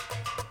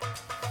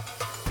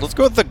 Let's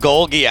go with the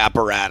Golgi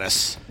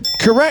Apparatus.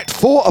 Correct,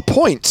 for a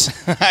point.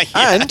 Yes.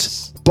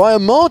 And by a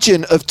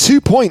margin of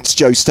 2 points,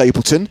 Joe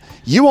Stapleton,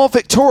 you are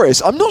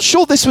victorious. I'm not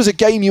sure this was a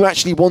game you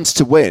actually wanted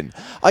to win.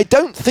 I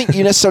don't think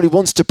you necessarily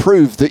wanted to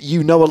prove that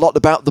you know a lot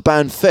about the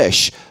band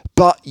Fish,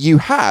 but you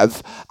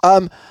have.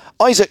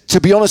 Isaac, to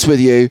be honest with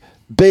you,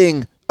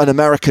 being an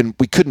American,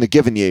 we couldn't have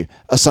given you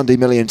a Sunday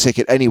Million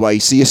ticket anyway,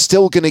 so you're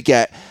still going to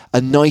get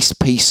a nice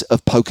piece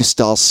of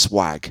PokerStars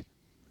swag.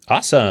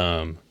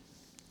 Awesome.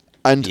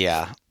 And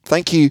yeah.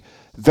 Thank you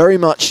very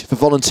much for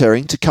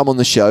volunteering to come on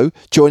the show,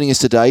 joining us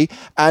today,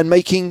 and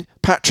making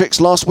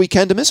Patrick's last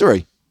weekend a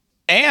misery.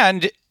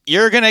 And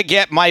you're going to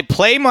get my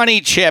play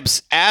money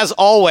chips, as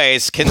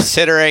always,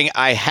 considering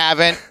I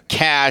haven't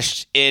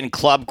cashed in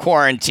Club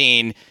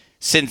Quarantine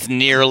since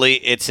nearly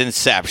its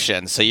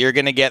inception. So you're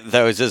going to get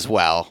those as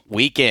well,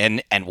 week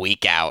in and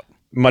week out.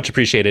 Much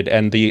appreciated.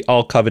 And the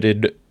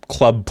all-coveted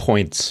club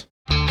points.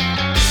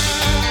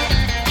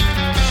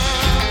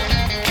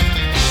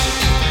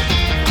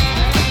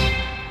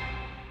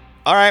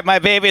 All right, my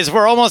babies,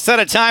 we're almost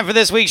out of time for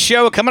this week's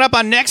show. Coming up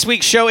on next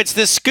week's show, it's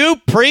the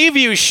Scoop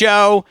Preview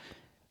Show.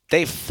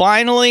 They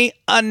finally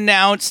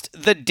announced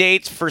the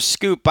dates for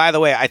Scoop. By the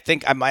way, I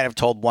think I might have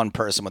told one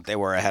person what they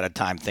were ahead of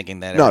time, thinking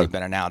they had already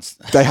been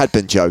announced. They had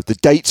been, Joe. The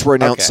dates were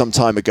announced some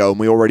time ago, and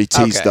we already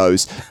teased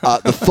those.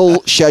 The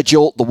full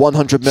schedule, the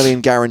 100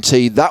 million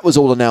guarantee, that was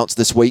all announced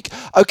this week.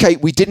 Okay,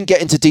 we didn't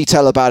get into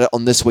detail about it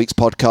on this week's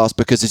podcast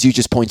because, as you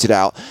just pointed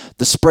out,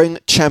 the Spring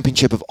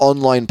Championship of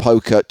Online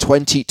Poker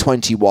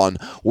 2021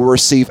 will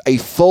receive a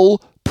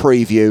full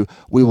preview.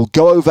 We will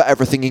go over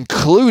everything,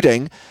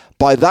 including,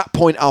 by that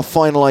point, our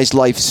finalized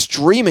live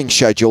streaming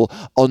schedule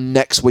on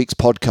next week's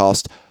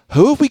podcast.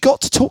 Who have we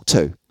got to talk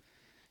to?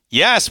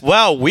 Yes,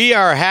 well, we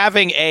are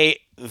having a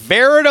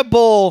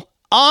veritable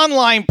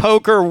online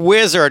poker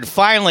wizard.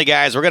 Finally,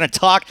 guys, we're going to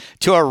talk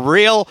to a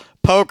real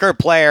poker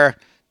player.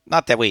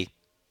 Not that we,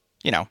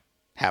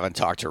 haven't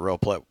talked to a real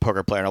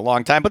poker player in a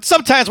long time, but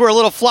sometimes we're a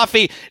little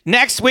fluffy.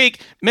 Next week,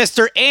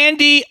 Mr.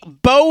 Andy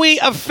Bowie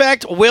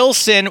Effect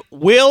Wilson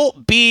will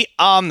be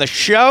on the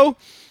show.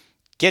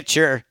 Get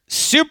your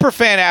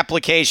superfan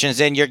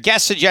applications in, your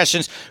guest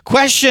suggestions.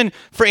 Question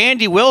for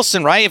Andy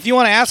Wilson, right? If you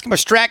want to ask him a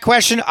strat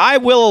question, I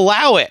will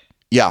allow it.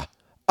 Yeah.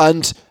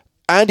 And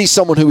Andy's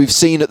someone who we've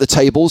seen at the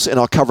tables in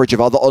our coverage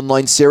of other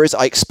online series.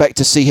 I expect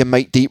to see him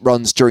make deep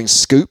runs during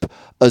Scoop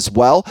as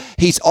well.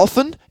 He's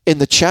often in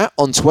the chat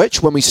on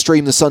Twitch when we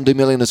stream the Sunday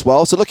Million as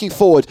well. So looking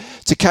forward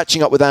to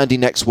catching up with Andy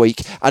next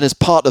week. And as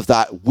part of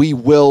that, we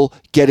will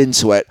get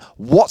into it.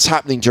 What's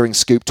happening during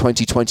Scoop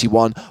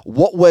 2021,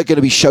 what we're going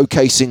to be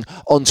showcasing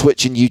on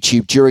Twitch and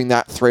YouTube during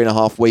that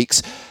 3.5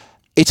 weeks.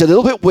 It's a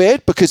little bit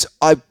weird because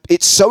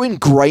it's so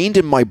ingrained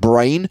in my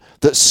brain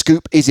that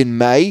Scoop is in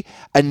May,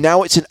 and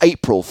now it's in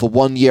April for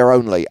 1 year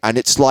only. And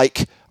it's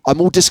like, I'm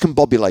all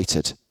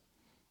discombobulated.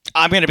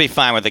 I'm going to be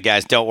fine with it,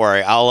 guys. Don't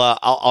worry.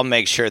 I'll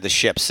make sure the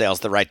ship sails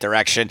the right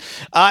direction.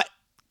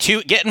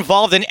 To get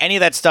involved in any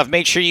of that stuff,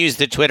 make sure you use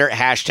the Twitter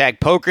hashtag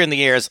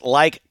 #PokerInTheEars.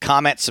 Like,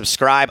 comment,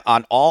 subscribe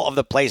on all of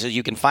the places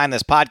you can find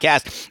this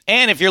podcast.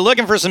 And if you're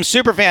looking for some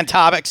superfan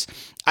topics,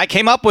 I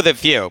came up with a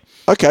few.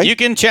 Okay. You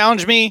can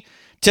challenge me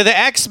to the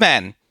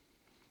X-Men,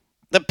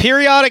 the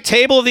periodic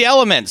table of the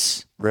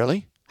elements.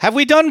 Really? Have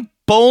we done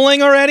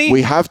bowling already?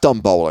 We have done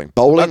bowling.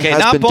 Bowling okay, has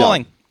not been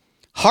bowling. done.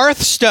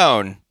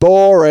 Hearthstone.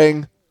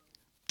 Boring.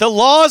 The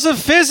laws of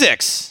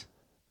physics.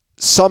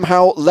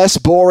 Somehow less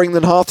boring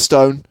than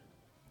Hearthstone.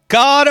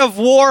 God of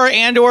War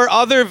and or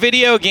other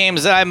video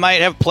games that I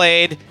might have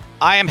played.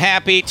 I am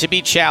happy to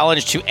be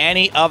challenged to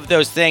any of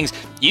those things.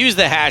 Use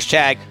the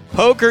hashtag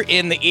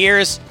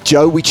 #PokerInTheEars.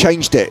 Joe, we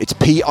changed it. It's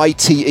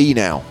PITE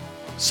now.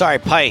 Sorry,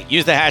 PITE.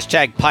 Use the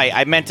hashtag PITE.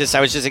 I meant this.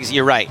 I was just...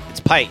 You're right. It's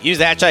PITE. Use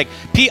the hashtag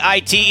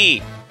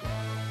PITE.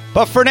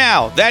 But for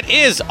now, that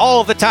is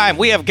all of the time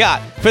we have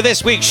got for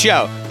this week's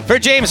show. For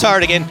James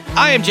Hardigan,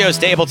 I am Joe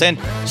Stapleton.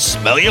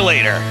 Smell you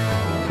later.